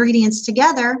those ingredients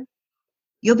together,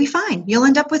 you'll be fine. You'll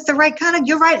end up with the right kind of,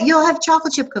 you'll have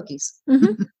chocolate chip cookies.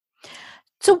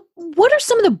 So what are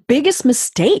some of the biggest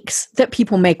mistakes that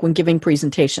people make when giving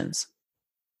presentations?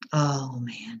 Oh,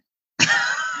 man.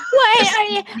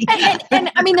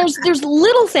 There's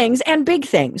little things and big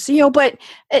things, but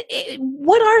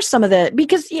what are some of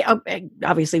because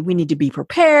obviously we need to be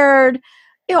prepared,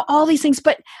 all these things,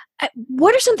 but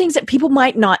what are some things that people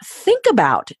might not think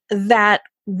about that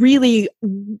really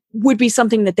would be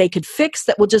something that they could fix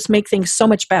that will just make things so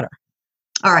much better?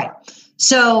 All right.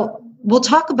 So we'll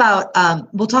talk about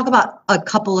a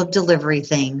couple of delivery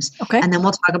things, and then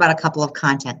we'll talk about a couple of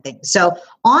content things. So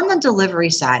on the delivery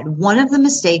side, one of the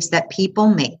mistakes that people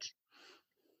make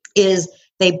is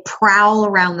they prowl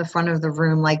around the front of the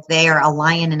room like they are a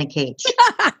lion in a cage.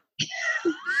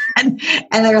 And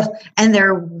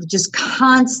they're just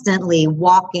constantly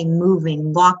walking,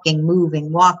 moving.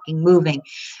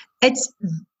 It's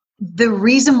the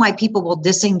reason why people will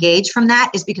disengage from that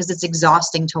is because it's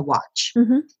exhausting to watch.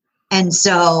 And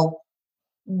so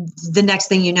the next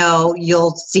thing you know,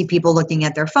 you'll see people looking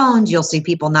at their phones. You'll see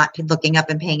people not looking up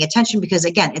and paying attention because,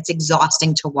 again, it's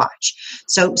exhausting to watch.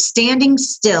 So standing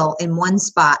still in one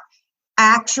spot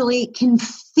actually can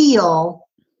feel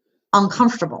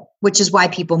uncomfortable, which is why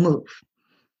people move.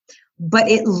 but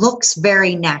it looks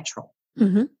very natural.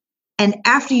 Mm-hmm. And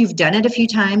after you've done it a few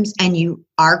times and you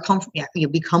are you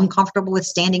become comfortable with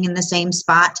standing in the same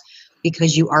spot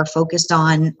because you are focused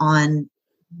on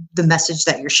the message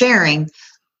that you're sharing,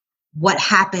 what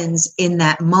happens in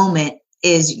that moment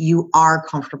is you are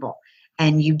comfortable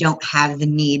and you don't have the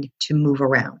need to move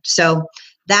around. So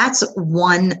that's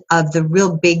one of the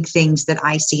real big things that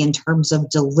I see in terms of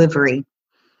delivery.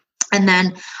 And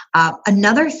then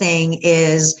another thing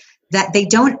is that they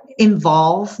don't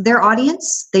involve their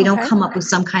audience. They don't come up with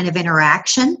some kind of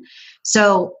interaction.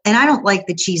 So, and I don't like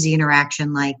the cheesy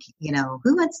interaction like,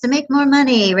 who wants to make more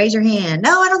money? Raise your hand.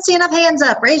 No, I don't see enough hands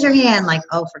up. Raise your hand. Like,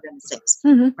 oh, for goodness sakes.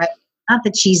 Mm-hmm. Right? Not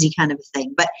the cheesy kind of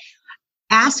thing, but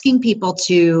asking people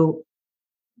to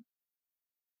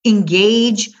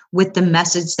engage with the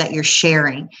message that you're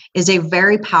sharing is a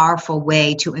very powerful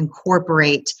way to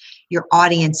incorporate your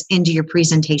audience into your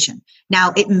presentation.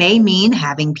 Now, it may mean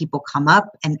having people come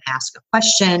up and ask a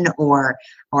question or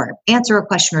answer a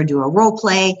question or do a role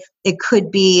play. It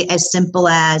could be as simple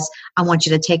as, I want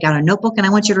you to take out a notebook and I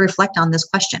want you to reflect on this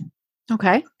question.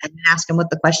 Okay. And ask them what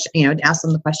the question, ask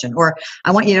them the question. Or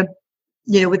I want you to,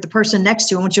 with the person next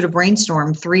to you, I want you to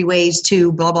brainstorm 3 ways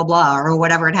to blah, blah, blah, or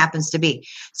whatever it happens to be.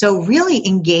 So really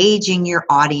engaging your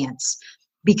audience,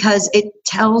 because it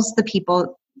tells the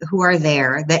people who are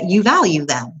there that you value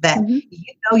them, that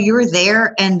you're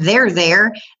there and they're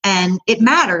there, and it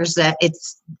matters that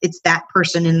it's that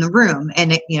person in the room,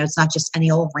 and it's not just any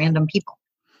old random people.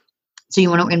 So you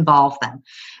want to involve them.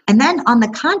 And then on the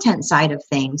content side of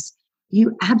things,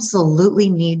 you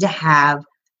absolutely need to have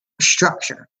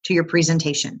structure to your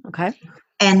presentation. Okay.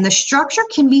 And the structure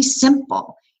can be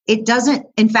simple. It doesn't,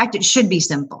 in fact, it should be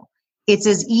simple. It's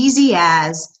as easy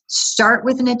as start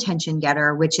with an attention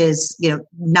getter, which is,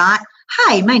 not,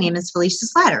 hi, my name is Felicia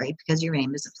Slattery, because your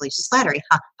name isn't Felicia Slattery.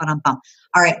 Ha, ba-dum-bum.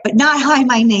 All right. But not, hi,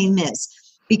 my name is,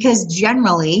 because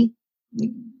generally,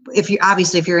 if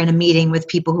you're in a meeting with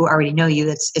people who already know you,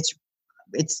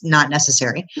 it's not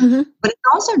necessary. Mm-hmm. But it's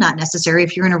also not necessary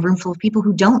if you're in a room full of people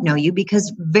who don't know you,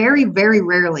 because very, very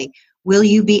rarely will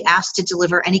you be asked to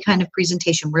deliver any kind of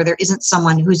presentation where there isn't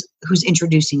someone who's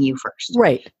introducing you first.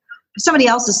 Right. If somebody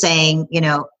else is saying,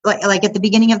 like at the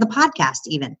beginning of the podcast,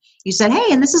 even you said, hey,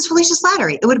 and this is Felicia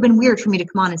Slattery. It would have been weird for me to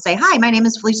come on and say, hi, my name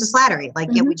is Felicia Slattery. Like,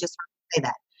 yeah, we just say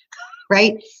that.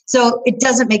 Right. So it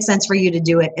doesn't make sense for you to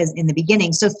do it as in the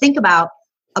beginning. So think about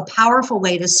a powerful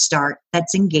way to start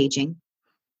that's engaging.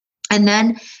 And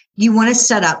then you want to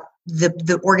set up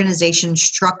the organization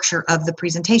structure of the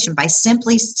presentation by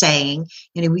simply saying,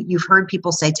 you've heard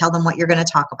people say, tell them what you're going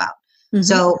to talk about. Mm-hmm.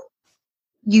 So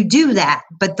you do that,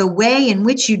 but the way in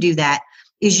which you do that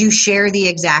is you share the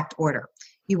exact order.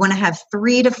 You want to have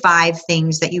 3 to 5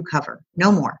 things that you cover,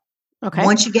 no more. Okay.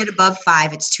 Once you get above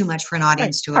 5, it's too much for an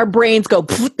audience to. Our brains go,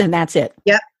 and that's it.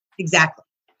 Yep, exactly.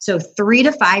 So 3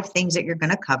 to 5 things that you're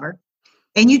going to cover.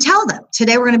 And you tell them,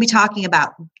 today we're going to be talking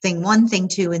about thing 1, thing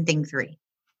 2, and thing 3.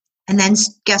 And then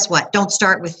guess what? Don't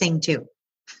start with thing 2.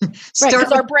 Right,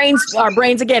 because our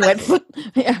brains again went.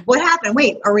 Yeah. What happened?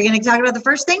 Wait, are we going to talk about the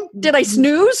first thing? Did I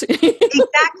snooze?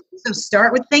 Exactly. So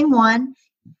start with thing 1,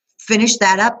 finish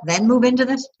that up, then move into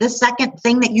the second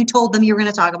thing that you told them you were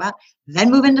going to talk about, then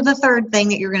move into the third thing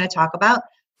that you're going to talk about,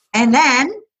 and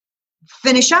then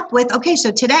finish up with, okay,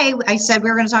 so today I said we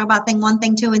were going to talk about thing 1,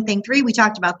 thing 2, and thing 3. We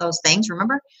talked about those things,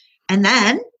 remember? And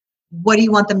then what do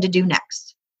you want them to do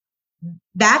next?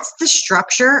 That's the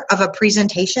structure of a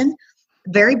presentation.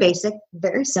 Very basic,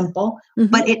 very simple,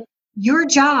 but your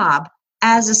job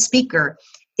as a speaker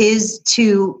is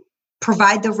to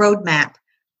provide the roadmap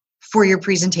for your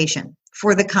presentation,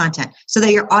 for the content, so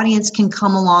that your audience can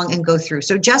come along and go through.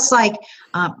 So just like,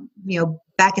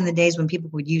 back in the days when people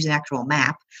would use an actual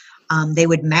map, they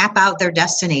would map out their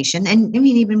destination. And I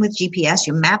mean, even with GPS,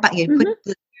 you map out, you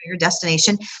put your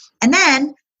destination. And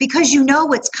then because you know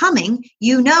what's coming,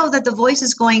 you know that the voice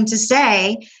is going to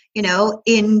say,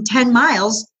 in 10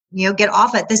 miles, get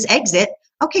off at this exit.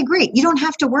 Okay, great. You don't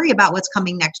have to worry about what's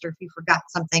coming next or if you forgot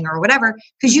something or whatever,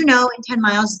 because in 10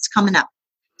 miles it's coming up.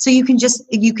 So you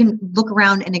can look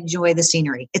around and enjoy the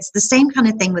scenery. It's the same kind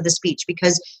of thing with a speech,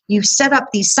 because you set up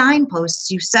these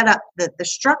signposts, you set up the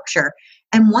structure.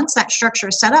 And once that structure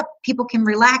is set up, people can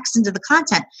relax into the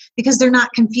content because they're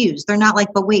not confused. They're not like,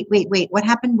 but wait, what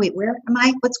happened? Wait, where am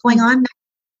I? What's going on?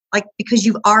 Like, because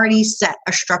you've already set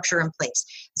a structure in place.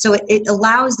 So it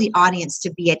allows the audience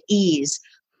to be at ease.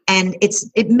 And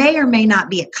it may or may not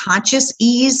be a conscious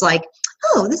ease, like,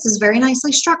 oh, this is very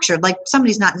nicely structured. Like,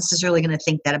 somebody's not necessarily going to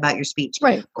think that about your speech.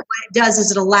 Right. But what it does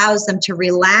is it allows them to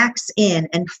relax in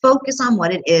and focus on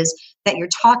what it is that you're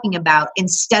talking about,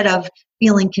 instead of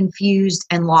feeling confused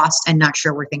and lost and not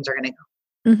sure where things are going to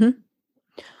go. Mm-hmm.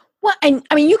 Well, and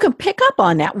I mean, you can pick up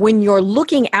on that when you're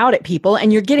looking out at people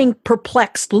and you're getting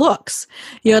perplexed looks.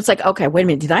 It's like, okay, wait a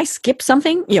minute, did I skip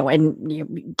something? And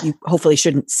you hopefully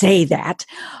shouldn't say that,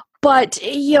 but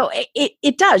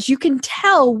it does. You can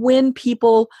tell when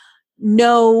people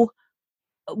know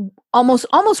almost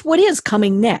what is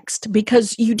coming next,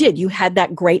 because you had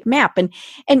that great map, and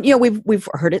we've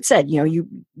heard it said, you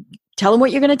tell them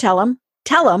what you're going to tell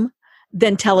them,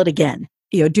 then tell it again.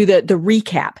 Do the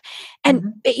recap.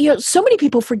 And, so many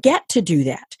people forget to do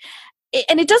that.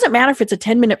 And it doesn't matter if it's a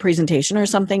 10-minute presentation or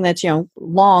something that's,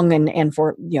 long and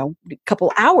for, a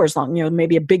couple hours long,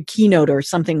 maybe a big keynote or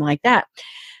something like that.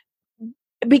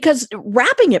 Because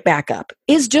wrapping it back up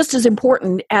is just as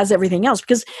important as everything else.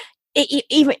 Because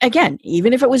even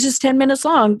if it was just 10 minutes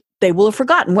long, they will have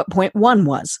forgotten what point one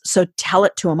was. So tell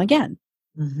it to them again.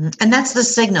 Mm-hmm. And that's the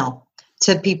signal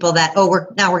to people that, we're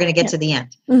going to get to the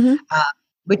end. Mm-hmm.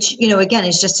 Which, again,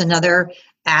 is just another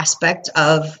aspect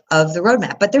of the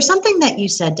roadmap. But there's something that you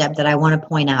said, Deb, that I want to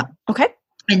point out. Okay.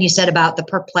 And you said about the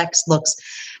perplexed looks.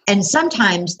 And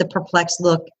sometimes the perplexed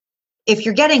look, if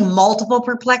you're getting multiple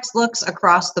perplexed looks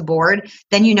across the board,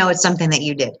 then it's something that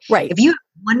you did. Right. If you have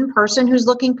one person who's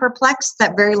looking perplexed,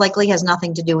 that very likely has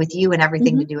nothing to do with you and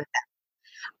everything to do with them.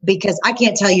 Because I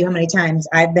can't tell you how many times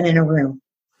I've been in a room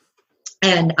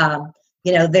and,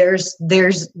 there's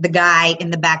the guy in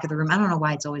the back of the room. I don't know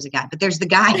why it's always a guy, but there's the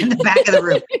guy in the back of the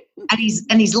room, and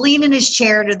he's leaning his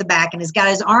chair to the back, and he's got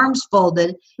his arms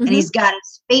folded, and he's got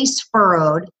his face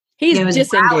furrowed. He's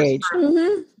disengaged.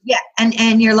 Mm-hmm. Yeah,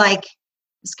 and you're like,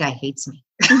 this guy hates me.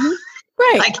 Mm-hmm.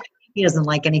 Right? Like, he doesn't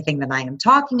like anything that I am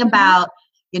talking about.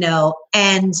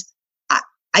 And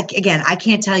I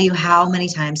can't tell you how many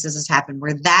times this has happened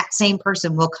where that same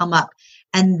person will come up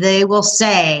and they will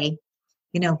say,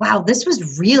 wow, this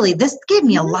gave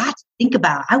me a lot to think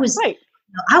about. I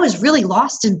was really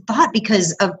lost in thought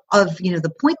because of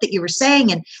the point that you were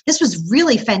saying. And this was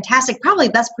really fantastic. Probably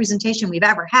the best presentation we've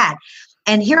ever had.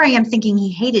 And here I am thinking he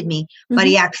hated me, but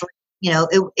he actually,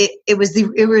 it was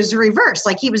the reverse.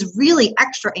 Like, he was really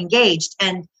extra engaged.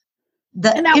 And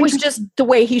that was just the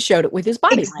way he showed it with his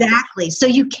body. Exactly. So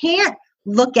you can't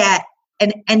look at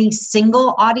any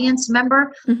single audience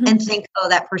member and think,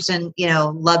 that person,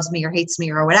 loves me or hates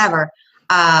me or whatever.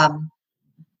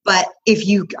 But if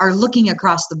you are looking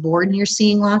across the board and you're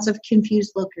seeing lots of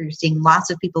confused look, or you're seeing lots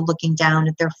of people looking down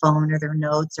at their phone or their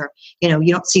notes, or, you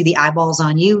don't see the eyeballs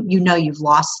on you, you've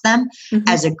lost them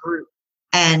as a group.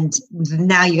 And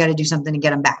now you got to do something to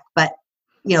get them back. But,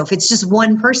 if it's just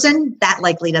one person, that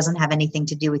likely doesn't have anything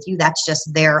to do with you. That's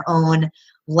just their own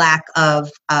lack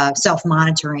of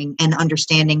self-monitoring and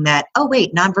understanding that,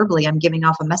 non-verbally, I'm giving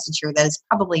off a message here that is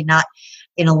probably not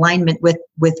in alignment with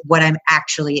what I'm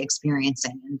actually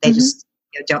experiencing. And they just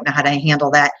don't know how to handle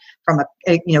that from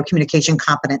a communication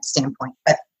competence standpoint.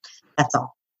 But that's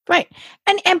all. Right.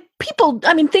 And people,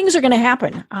 things are going to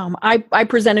happen. I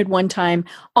presented one time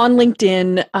on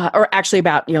LinkedIn, or actually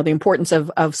about, the importance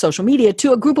of social media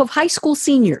to a group of high school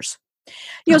seniors.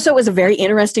 So it was a very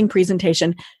interesting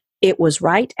presentation. It was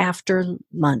right after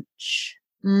lunch.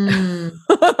 And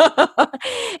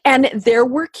there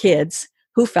were kids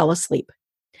who fell asleep.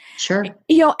 Sure.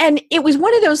 And it was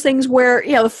one of those things where,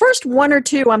 the first one or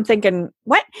two, I'm thinking,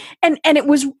 what? And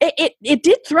it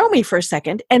did throw me for a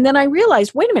second. And then I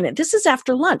realized, wait a minute, this is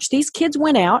after lunch. These kids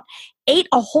went out, ate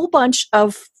a whole bunch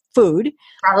of food.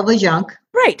 Probably junk.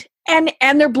 Right. And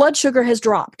their blood sugar has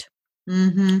dropped.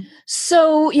 Mm-hmm.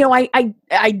 So,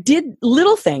 I did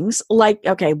little things like,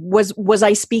 okay, was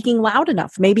I speaking loud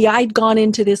enough? Maybe I'd gone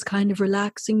into this kind of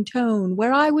relaxing tone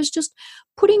where I was just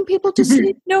putting people to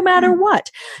sleep no matter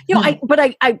what.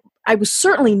 I was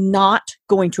certainly not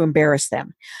going to embarrass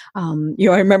them. I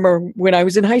remember when I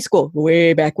was in high school,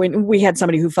 way back when, we had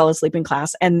somebody who fell asleep in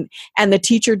class, and the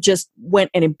teacher just went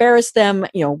and embarrassed them,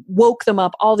 woke them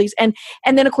up, all these. And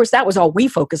then, of course, that was all we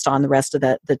focused on the rest of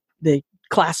the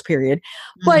class period.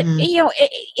 But,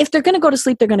 if they're going to go to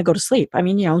sleep, they're going to go to sleep.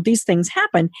 These things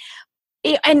happen.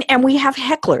 And we have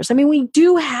hecklers. We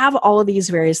do have all of these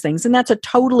various things, and that's a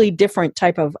totally different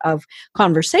type of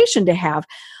conversation to have.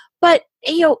 But,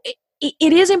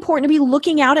 it is important to be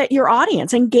looking out at your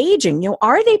audience, engaging.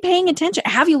 Are they paying attention?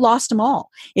 Have you lost them all?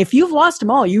 If you've lost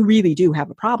them all, you really do have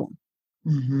a problem.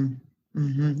 Mm-hmm.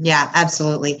 Mm-hmm. Yeah,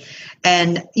 absolutely.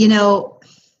 And,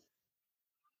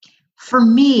 for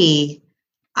me,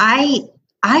 I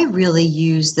really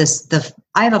use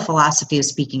I have a philosophy of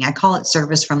speaking. I call it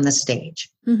service from the stage.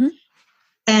 Mm-hmm.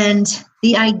 And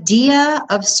the idea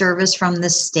of service from the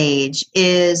stage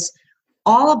is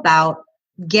all about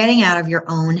getting out of your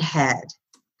own head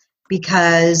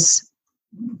because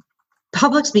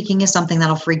public speaking is something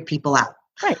that'll freak people out.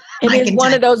 Right. It is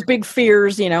one of those big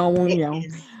fears, we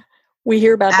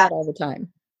hear about that all the time.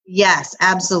 Yes,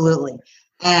 absolutely.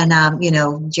 And,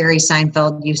 Jerry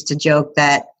Seinfeld used to joke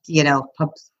that,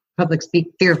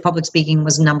 fear of public speaking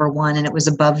was number one, and it was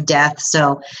above death.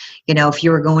 So, if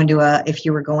you were going to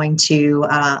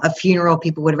a funeral,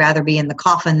 people would rather be in the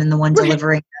coffin than the one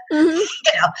delivering,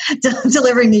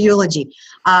 delivering the eulogy.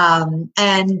 And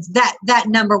that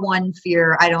number one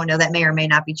fear, I don't know, that may or may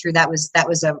not be true. That was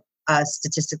a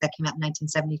statistic that came out in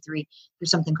 1973 through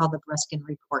something called the Ruskin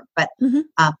Report. But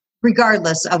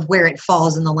regardless of where it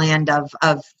falls in the land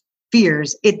of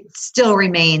fears, it still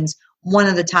remains one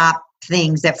of the top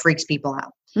things that freaks people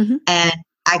out. And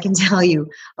I can tell you,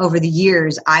 over the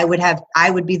years, I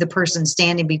would be the person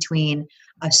standing between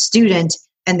a student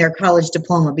and their college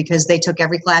diploma, because they took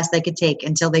every class they could take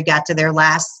until they got to their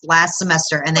last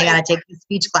semester, and they got to take the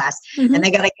speech class, and they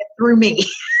got to get through me.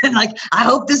 And I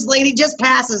hope this lady just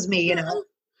passes me,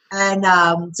 And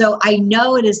so I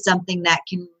know it is something that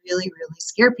can really, really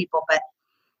scare people. But,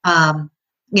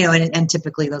 and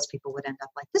typically those people would end up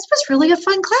like, this was really a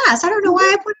fun class. I don't know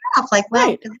why I put it off.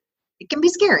 It can be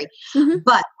scary.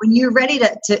 But when you're ready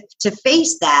to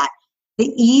face that,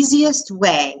 the easiest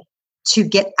way to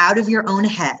get out of your own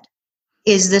head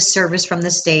is the service from the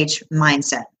stage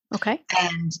mindset. Okay.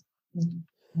 And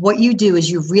what you do is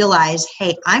you realize,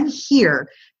 hey, I'm here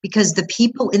because the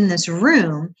people in this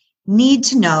room need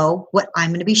to know what I'm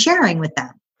going to be sharing with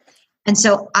them. And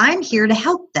so I'm here to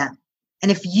help them. And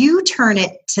if you turn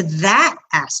it to that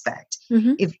aspect,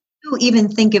 if you even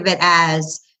think of it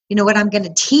as, I'm going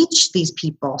to teach these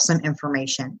people some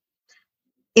information,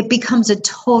 it becomes a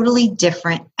totally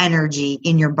different energy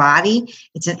in your body.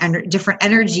 It's a different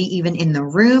energy even in the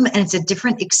room, and it's a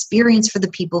different experience for the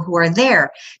people who are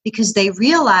there, because they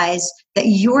realize that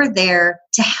you're there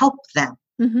to help them.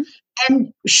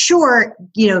 And sure,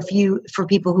 for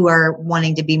people who are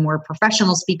wanting to be more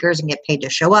professional speakers and get paid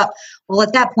to show up, well,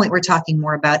 at that point, we're talking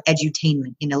more about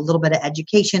edutainment, a little bit of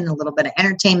education, a little bit of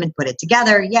entertainment, put it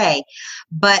together, yay.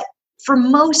 But for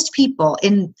most people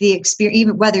in the experience,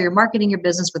 even whether you're marketing your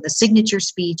business with a signature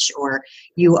speech, or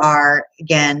you are,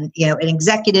 again, an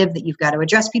executive that you've got to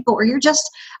address people, or you're just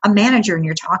a manager and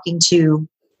you're talking to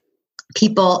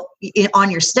people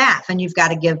on your staff, and you've got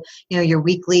to give, a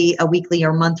weekly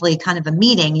or monthly kind of a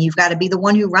meeting. You've got to be the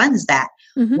one who runs that,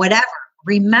 whatever.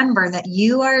 Remember that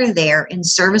you are there in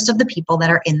service of the people that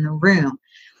are in the room,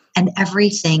 and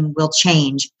everything will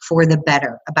change for the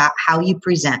better about how you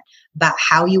present, about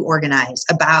how you organize,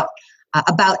 about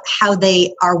how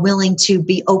they are willing to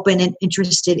be open and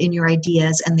interested in your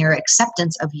ideas and their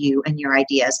acceptance of you and your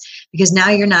ideas. Because now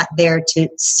you're not there to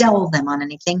sell them on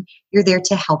anything. You're there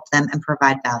to help them and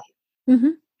provide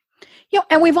value.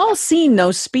 And we've all seen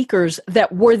those speakers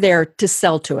that were there to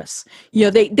sell to us.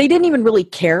 They didn't even really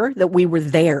care that we were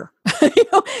there.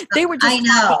 They were just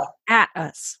talking at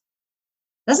us.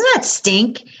 Doesn't that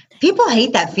stink? People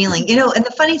hate that feeling. And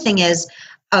the funny thing is,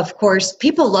 of course,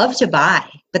 people love to buy,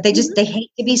 but they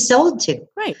hate to be sold to.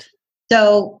 Right.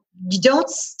 So you don't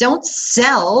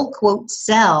sell, quote,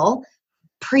 sell,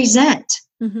 present,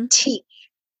 teach,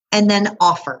 and then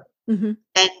offer.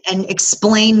 And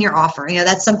explain your offer.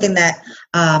 That's something that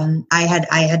I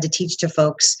had to teach to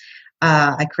folks.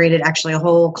 I created actually a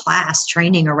whole class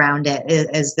training around it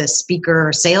as the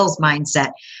speaker sales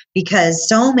mindset, because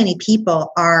so many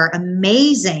people are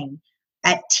amazing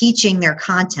at teaching their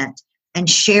content and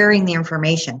sharing the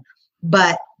information.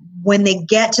 But when they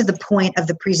get to the point of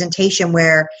the presentation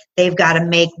where they've got to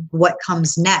make what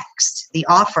comes next, the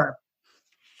offer,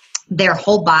 their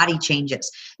whole body changes,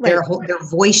 their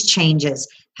voice changes,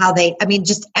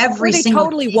 just every single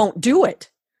totally thing. Won't do it.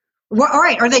 Well, all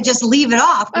right. Or they just leave it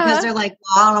off because they're like,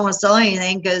 well, I don't want to sell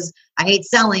anything because I hate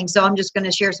selling. So I'm just going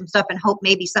to share some stuff and hope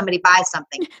maybe somebody buys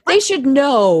something. They should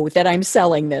know that I'm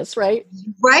selling this, right?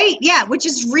 Right. Yeah. Which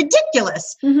is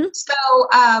ridiculous. So,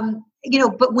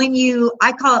 but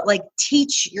I call it like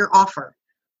teach your offer,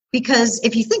 because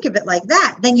if you think of it like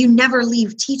that, then you never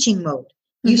leave teaching mode.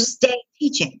 You stay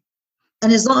teaching.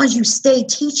 And as long as you stay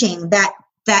teaching, that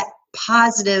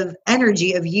positive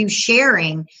energy of you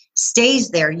sharing stays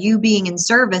there. You being in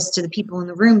service to the people in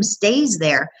the room stays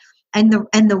there. And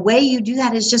the way you do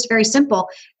that is just very simple.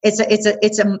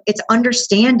 It's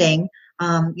understanding.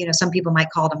 Some people might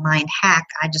call it a mind hack.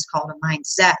 I just call it a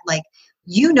mindset. Like,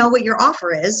 what your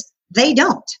offer is. They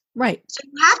don't. Right. So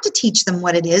you have to teach them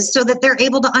what it is so that they're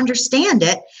able to understand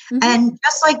it. And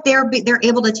just like they're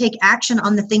able to take action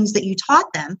on the things that you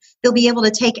taught them, they'll be able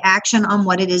to take action on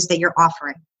what it is that you're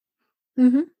offering.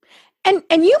 And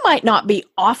you might not be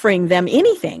offering them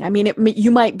anything. I mean, you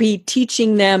might be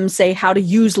teaching them, say, how to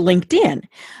use LinkedIn,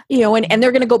 and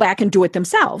they're going to go back and do it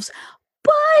themselves.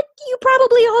 But you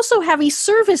probably also have a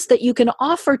service that you can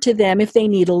offer to them if they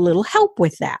need a little help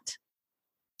with that.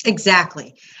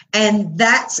 Exactly. And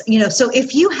that's, so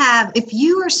if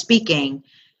you are speaking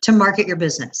to market your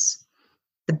business,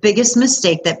 the biggest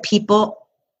mistake that people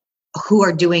who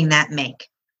are doing that make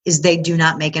is they do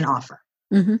not make an offer.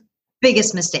 Mm-hmm.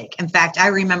 Biggest mistake. In fact, I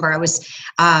remember I was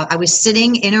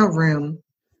sitting in a room.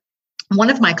 One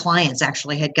of my clients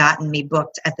actually had gotten me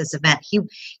booked at this event.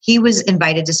 He was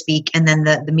invited to speak, and then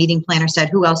the meeting planner said,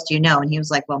 "Who else do you know?" And he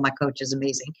was like, "Well, my coach is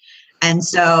amazing." And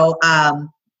so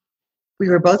we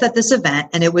were both at this event,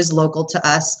 and it was local to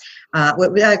us.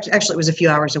 Actually, it was a few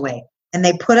hours away. And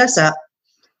they put us up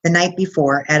the night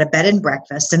before at a bed and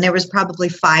breakfast, and there was probably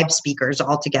 5 speakers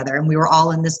all together, and we were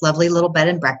all in this lovely little bed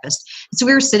and breakfast. And so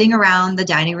we were sitting around the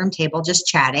dining room table just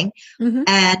chatting,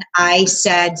 and I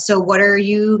said, "So what are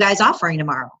you guys offering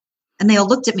tomorrow?" And they all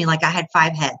looked at me like I had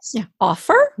 5 heads. Yeah.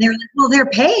 Offer? They were like, "Well, they're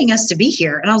paying us to be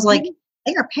here." And I was like,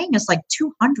 "They are paying us like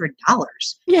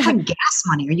 $200. Yeah. Like gas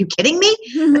money. Are you kidding me?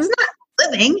 That's not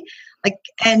living."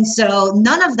 And so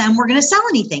none of them were going to sell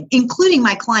anything, including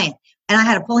my client. And I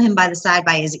had to pull him by the side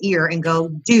by his ear and go,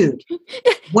 "Dude,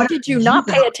 what did you not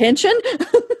pay attention?"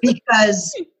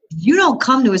 Because you don't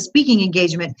come to a speaking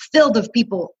engagement filled with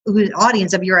people, who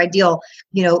audience of your ideal,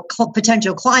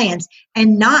 potential clients,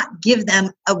 and not give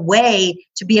them a way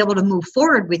to be able to move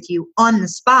forward with you on the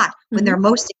spot when they're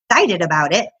most excited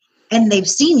about it. And they've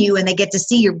seen you, and they get to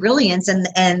see your brilliance,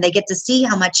 and they get to see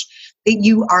how much that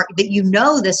you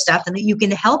know this stuff, and that you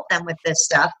can help them with this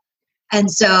stuff. And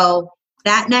so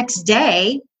that next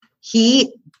day,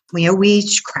 we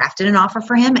crafted an offer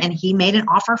for him, and he made an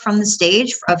offer from the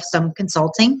stage of some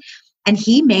consulting, and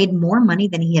he made more money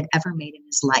than he had ever made in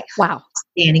his life. Wow.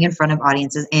 Standing in front of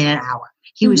audiences in an hour.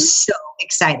 He was so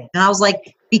excited. And I was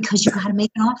like, because you got to make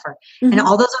an offer. And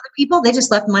all those other people, they just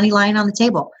left money lying on the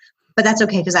table. But that's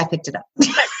okay, because I picked it up.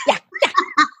 Yeah.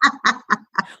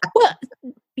 Well,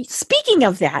 speaking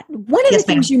of that, one of the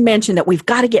things you mentioned that we've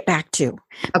got to get back to,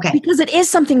 because it is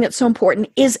something that's so important,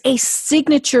 is a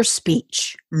signature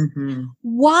speech. Mm-hmm.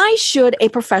 Why should a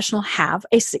professional have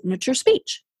a signature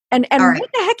speech? And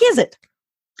what the heck is it?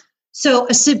 So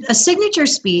a signature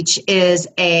speech is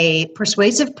a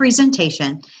persuasive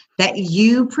presentation that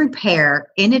you prepare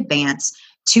in advance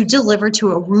to deliver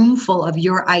to a room full of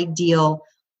your ideal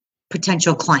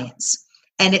potential clients.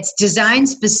 And it's designed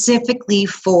specifically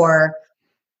for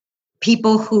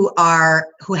people who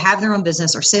have their own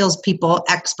business, or salespeople,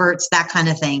 experts, that kind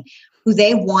of thing, who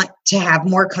they want to have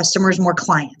more customers, more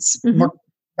clients, more,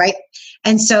 right?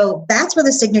 And so that's what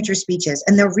the signature speech is.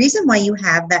 And the reason why you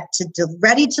have that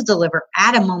ready to deliver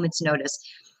at a moment's notice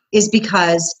is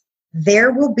because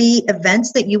there will be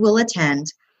events that you will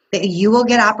attend that you will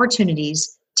get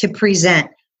opportunities to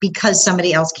present because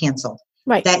somebody else canceled.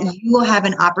 Right. That you will have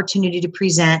an opportunity to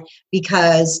present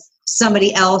because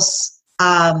somebody else,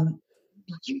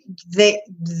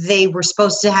 they were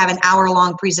supposed to have an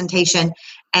hour-long presentation,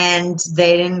 and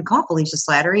they didn't call Felicia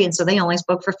Slattery, and so they only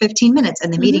spoke for 15 minutes.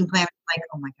 And the meeting planner was like,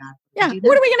 "Oh my God,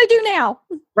 what are we going to do now?"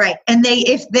 Right. And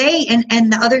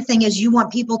and the other thing is, you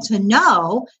want people to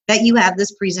know that you have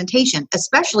this presentation,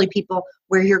 especially people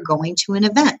where you're going to an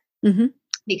event. Mm-hmm.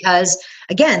 Because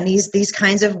again, these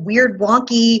kinds of weird,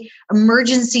 wonky,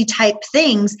 emergency type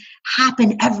things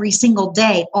happen every single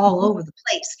day all over the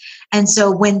place. And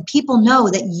so when people know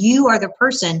that you are the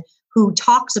person who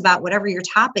talks about whatever your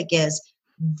topic is,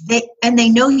 they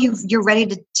know you're ready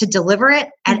to deliver it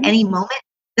at any moment,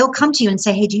 they'll come to you and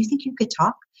say, "Hey, do you think you could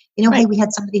talk? Hey, we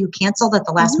had somebody who canceled at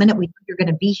the last minute. We knew you're going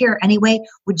to be here anyway.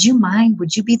 Would you mind?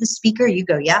 Would you be the speaker?" You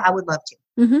go, "Yeah, I would love to."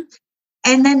 Mm-hmm.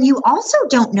 And then you also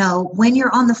don't know when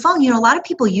you're on the phone. A lot of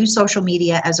people use social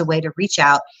media as a way to reach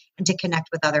out and to connect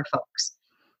with other folks,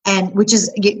 and which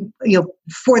is,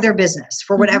 for their business,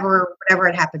 for whatever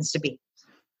it happens to be.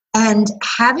 And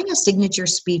having a signature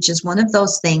speech is one of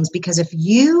those things, because if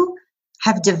you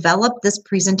have developed this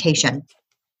presentation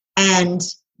and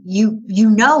you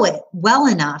know it well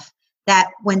enough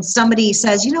that when somebody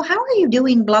says, "How are you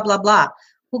doing, blah, blah, blah,"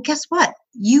 well, guess what?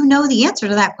 You know the answer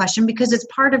to that question because it's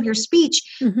part of your speech.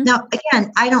 Mm-hmm. Now,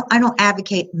 again, I don't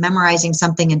advocate memorizing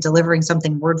something and delivering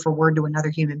something word for word to another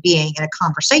human being in a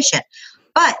conversation.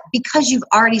 But because you've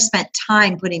already spent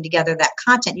time putting together that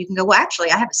content, you can go, "Well,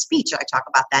 actually, I have a speech that I talk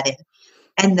about that in."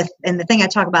 And the thing I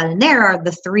talk about in there are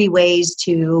the 3 ways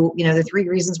to, the 3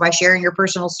 reasons why sharing your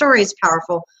personal story is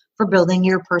powerful for building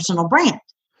your personal brand.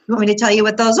 You want me to tell you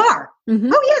what those are?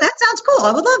 Mm-hmm. Oh, yeah, that sounds cool.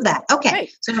 I would love that. Okay. Right.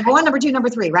 So number 1, number 2, number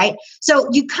 3, right? So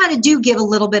you kind of do give a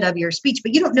little bit of your speech,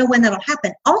 but you don't know when that'll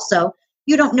happen. Also,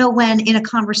 you don't know when in a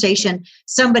conversation,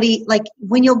 somebody, like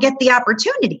when you'll get the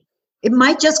opportunity. It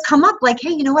might just come up like, hey,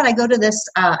 you know what? I go to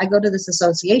this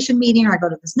association meeting, or I go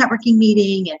to this networking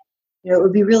meeting, and it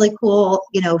would be really cool,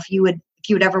 if you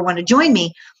would ever want to join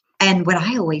me. And what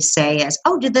I always say is,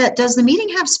 oh, does the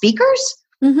meeting have speakers?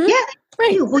 Mm-hmm. Yeah, right.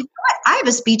 Well, you know what? I have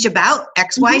a speech about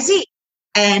XYZ.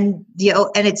 And,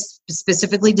 and it's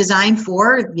specifically designed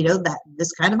for,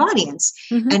 this kind of audience.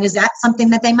 Mm-hmm. And is that something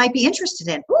that they might be interested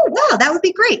in? Oh, wow, that would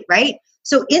be great, right?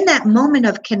 So in that moment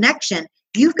of connection,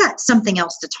 you've got something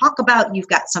else to talk about. You've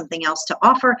got something else to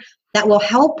offer that will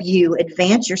help you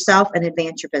advance yourself and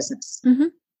advance your business. Mm-hmm.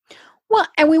 Well,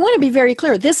 and we want to be very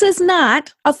clear. This is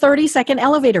not a 30-second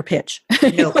elevator pitch.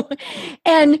 No.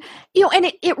 And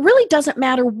it really doesn't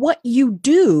matter what you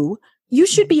do. You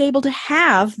should be able to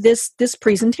have this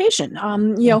presentation.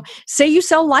 Say you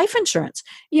sell life insurance.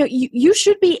 You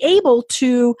should be able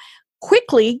to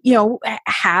quickly,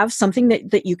 have something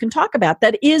that you can talk about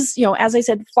that is, as I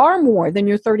said, far more than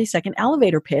your 30-second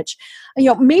elevator pitch.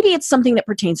 Maybe it's something that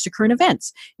pertains to current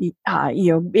events.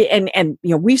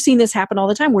 We've seen this happen all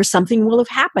the time where something will have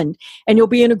happened and you'll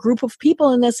be in a group of people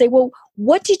and they'll say, well,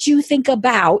 what did you think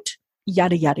about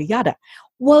yada, yada, yada?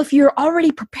 Well, if you're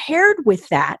already prepared with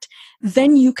that,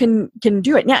 then you can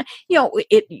do it. Now,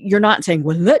 you're not saying,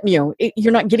 well,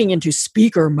 you're not getting into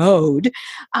speaker mode.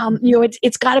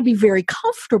 It's got to be very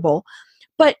comfortable.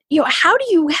 But, how do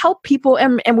you help people?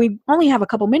 And we only have a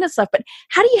couple minutes left, but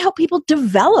how do you help people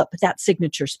develop that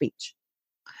signature speech?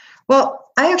 Well,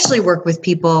 I actually work with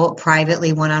people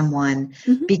privately one-on-one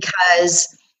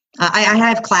because I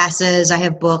have classes, I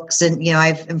have books, and, I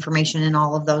have information and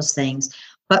all of those things.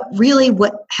 But really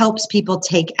what helps people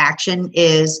take action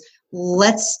is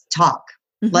let's talk.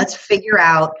 Mm-hmm. Let's figure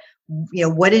out,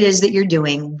 what it is that you're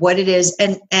doing, what it is.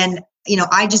 And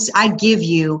I give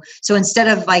you, so instead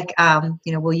of like,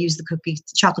 we'll use the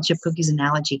chocolate chip cookies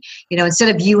analogy,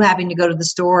 instead of you having to go to the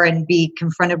store and be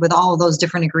confronted with all of those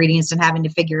different ingredients and having to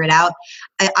figure it out,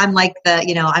 I'm like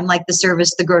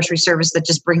the grocery service that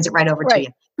just brings it right over to you.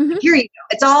 Mm-hmm. Here you go.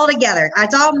 It's all together.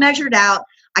 It's all measured out.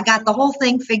 I got the whole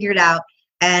thing figured out.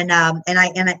 And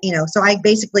so I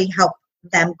basically help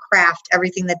them craft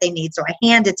everything that they need. So I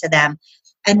hand it to them,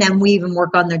 and then we even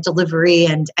work on their delivery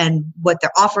and what their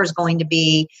offer is going to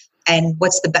be, and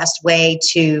what's the best way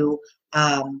to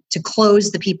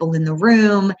close the people in the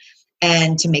room,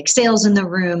 and to make sales in the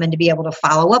room, and to be able to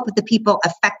follow up with the people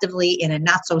effectively in a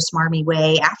not so smarmy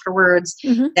way afterwards.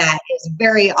 Mm-hmm. That is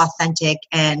very authentic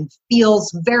and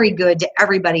feels very good to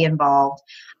everybody involved.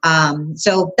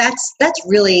 So that's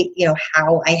really,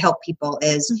 how I help people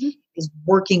is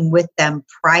working with them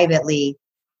privately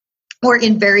or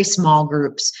in very small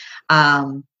groups.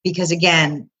 Because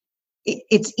again,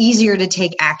 it's easier to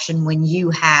take action when you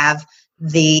have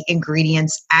the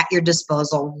ingredients at your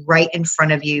disposal right in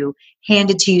front of you,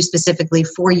 handed to you specifically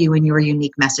for you and your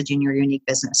unique message and your unique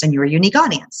business and your unique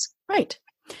audience. Right.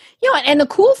 And the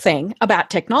cool thing about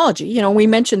technology, we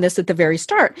mentioned this at the very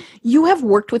start, you have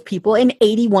worked with people in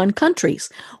 81 countries.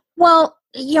 Well,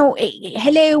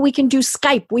 hello, we can do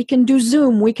Skype, we can do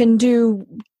Zoom, we can do,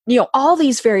 all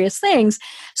these various things.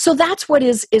 So that's what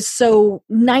is so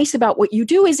nice about what you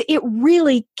do is it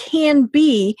really can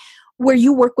be where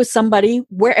you work with somebody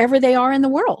wherever they are in the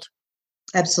world.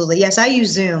 Absolutely. Yes, I use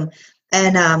Zoom.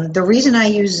 And the reason I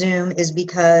use Zoom is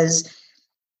because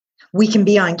we can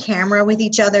be on camera with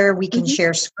each other. We can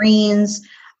share screens.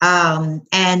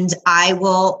 And I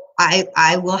will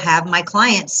have my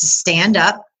clients stand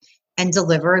up and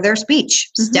deliver their speech,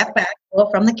 step back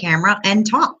from the camera and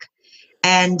talk.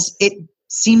 And it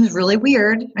seems really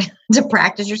weird to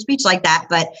practice your speech like that,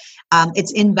 but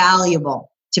it's invaluable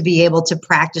to be able to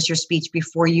practice your speech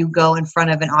before you go in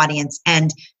front of an audience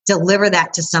and deliver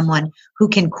that to someone who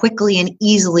can quickly and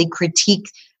easily critique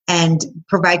and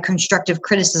provide constructive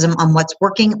criticism on what's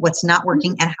working, what's not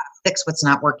working, and how to fix what's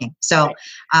not working. So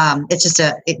it's just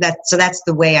that's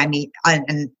the way I meet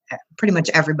and pretty much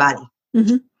everybody.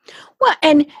 Mm-hmm. Well,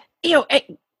 and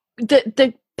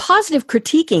the positive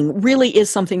critiquing really is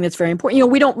something that's very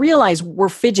important. We don't realize we're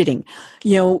fidgeting.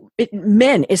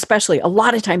 Men especially, a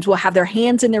lot of times will have their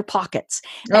hands in their pockets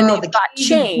and they've got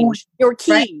change, your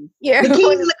key. Right? The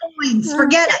keys and the coins,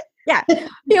 forget it. Yeah.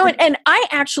 And I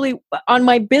actually, on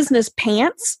my business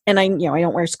pants, and I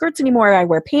don't wear skirts anymore, I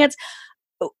wear pants,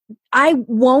 I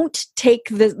won't take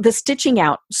the stitching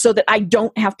out so that I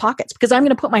don't have pockets because I'm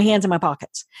going to put my hands in my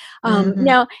pockets.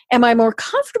 Now, am I more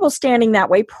comfortable standing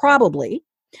that way? Probably.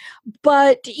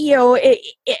 But,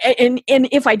 and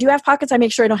if I do have pockets, I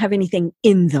make sure I don't have anything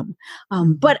in them.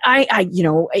 But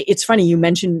it's funny, you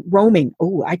mentioned roaming.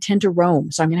 Oh, I tend to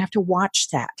roam, so I'm going to have to watch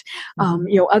that.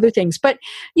 Other things. But,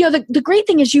 the great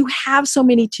thing is you have so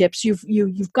many tips.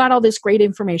 You've got all this great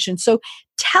information. So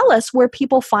tell us where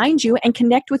people find you and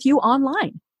connect with you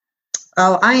online.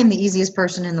 Oh, I am the easiest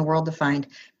person in the world to find.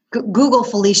 Google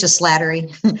Felicia Slattery,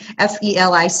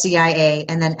 Felicia,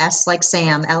 and then S like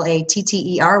Sam,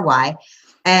 Lattery.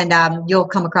 And you'll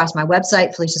come across my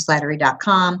website,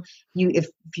 FeliciaSlattery.com. If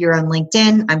you're on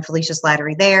LinkedIn, I'm Felicia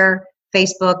Slattery there.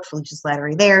 Facebook, Felicia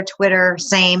Slattery there. Twitter,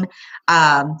 same.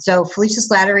 So Felicia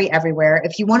Slattery everywhere.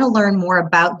 If you want to learn more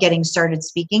about getting started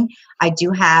speaking, I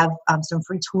do have some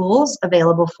free tools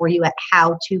available for you at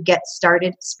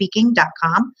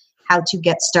howtogetstartedspeaking.com.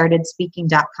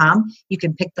 howtogetstartedspeaking.com. You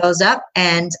can pick those up.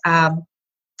 And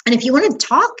if you want to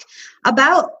talk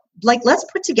about, let's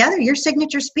put together your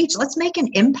signature speech. Let's make an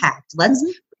impact. Let's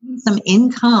bring some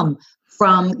income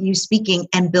from you speaking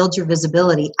and build your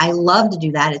visibility. I love to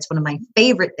do that. It's one of my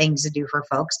favorite things to do for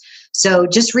folks. So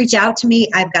just reach out to me.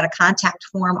 I've got a contact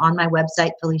form on my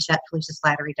website,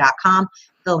 FeliciaSlattery.com.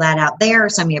 Fill that out there.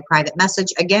 Send me a private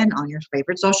message, again, on your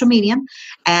favorite social media.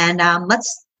 And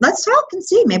let's talk and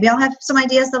see. Maybe I'll have some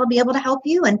ideas that'll be able to help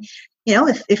you. And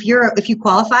if you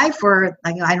qualify for,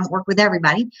 I don't work with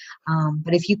everybody,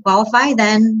 but if you qualify,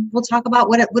 then we'll talk about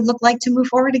what it would look like to move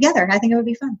forward together. I think it would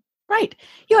be fun. Right.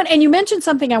 And you mentioned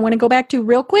something I want to go back to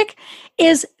real quick.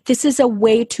 This is a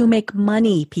way to make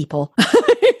money, people.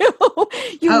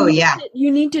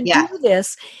 You need to do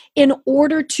this in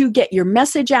order to get your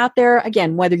message out there.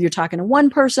 Again, whether you're talking to one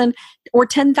person or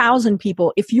 10,000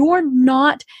 people, if you're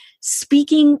not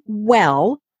speaking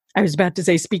well, I was about to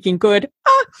say speaking good.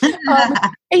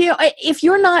 If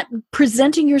you're not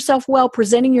presenting yourself well,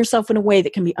 presenting yourself in a way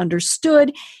that can be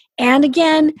understood, and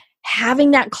again, having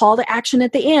that call to action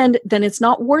at the end, then it's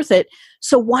not worth it.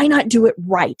 So why not do it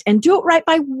right? And do it right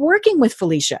by working with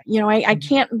Felicia. I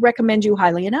can't recommend you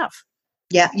highly enough.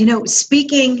 Yeah.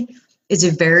 Speaking is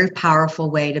a very powerful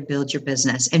way to build your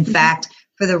business. In fact,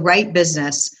 for the right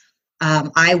business,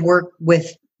 I work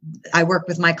with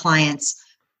my clients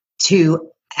to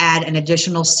add an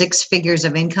additional 6 figures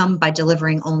of income by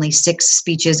delivering only 6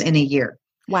 speeches in a year.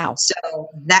 Wow. So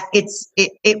that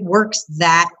it works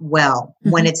that well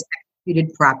when it's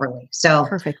executed properly. So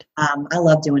perfect. I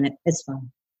love doing it. It's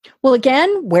fun. Well,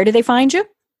 again, where do they find you?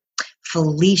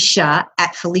 Felicia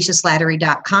at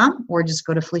FeliciaSlattery.com, or just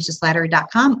go to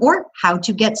FeliciaSlattery.com, or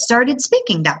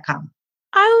howtogetstartedspeaking.com.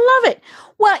 I love it.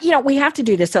 Well, we have to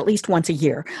do this at least once a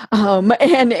year.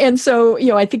 And so,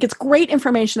 I think it's great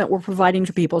information that we're providing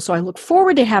to people. So I look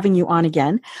forward to having you on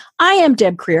again. I am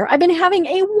Deb Creer. I've been having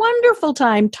a wonderful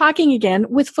time talking again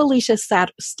with Felicia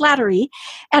Slattery.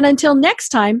 And until next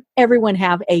time, everyone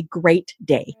have a great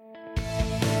day.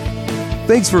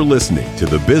 Thanks for listening to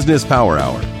the Business Power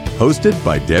Hour, hosted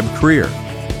by Deb Creer.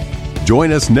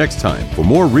 Join us next time for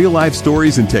more real-life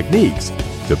stories and techniques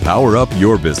to power up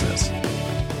your business.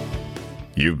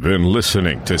 You've been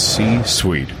listening to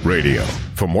C-Suite Radio.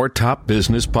 For more top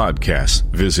business podcasts,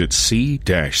 visit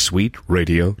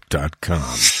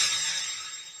c-suiteradio.com.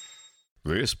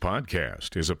 This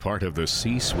podcast is a part of the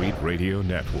C-Suite Radio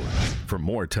Network. For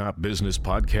more top business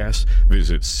podcasts,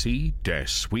 visit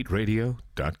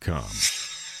c-suiteradio.com.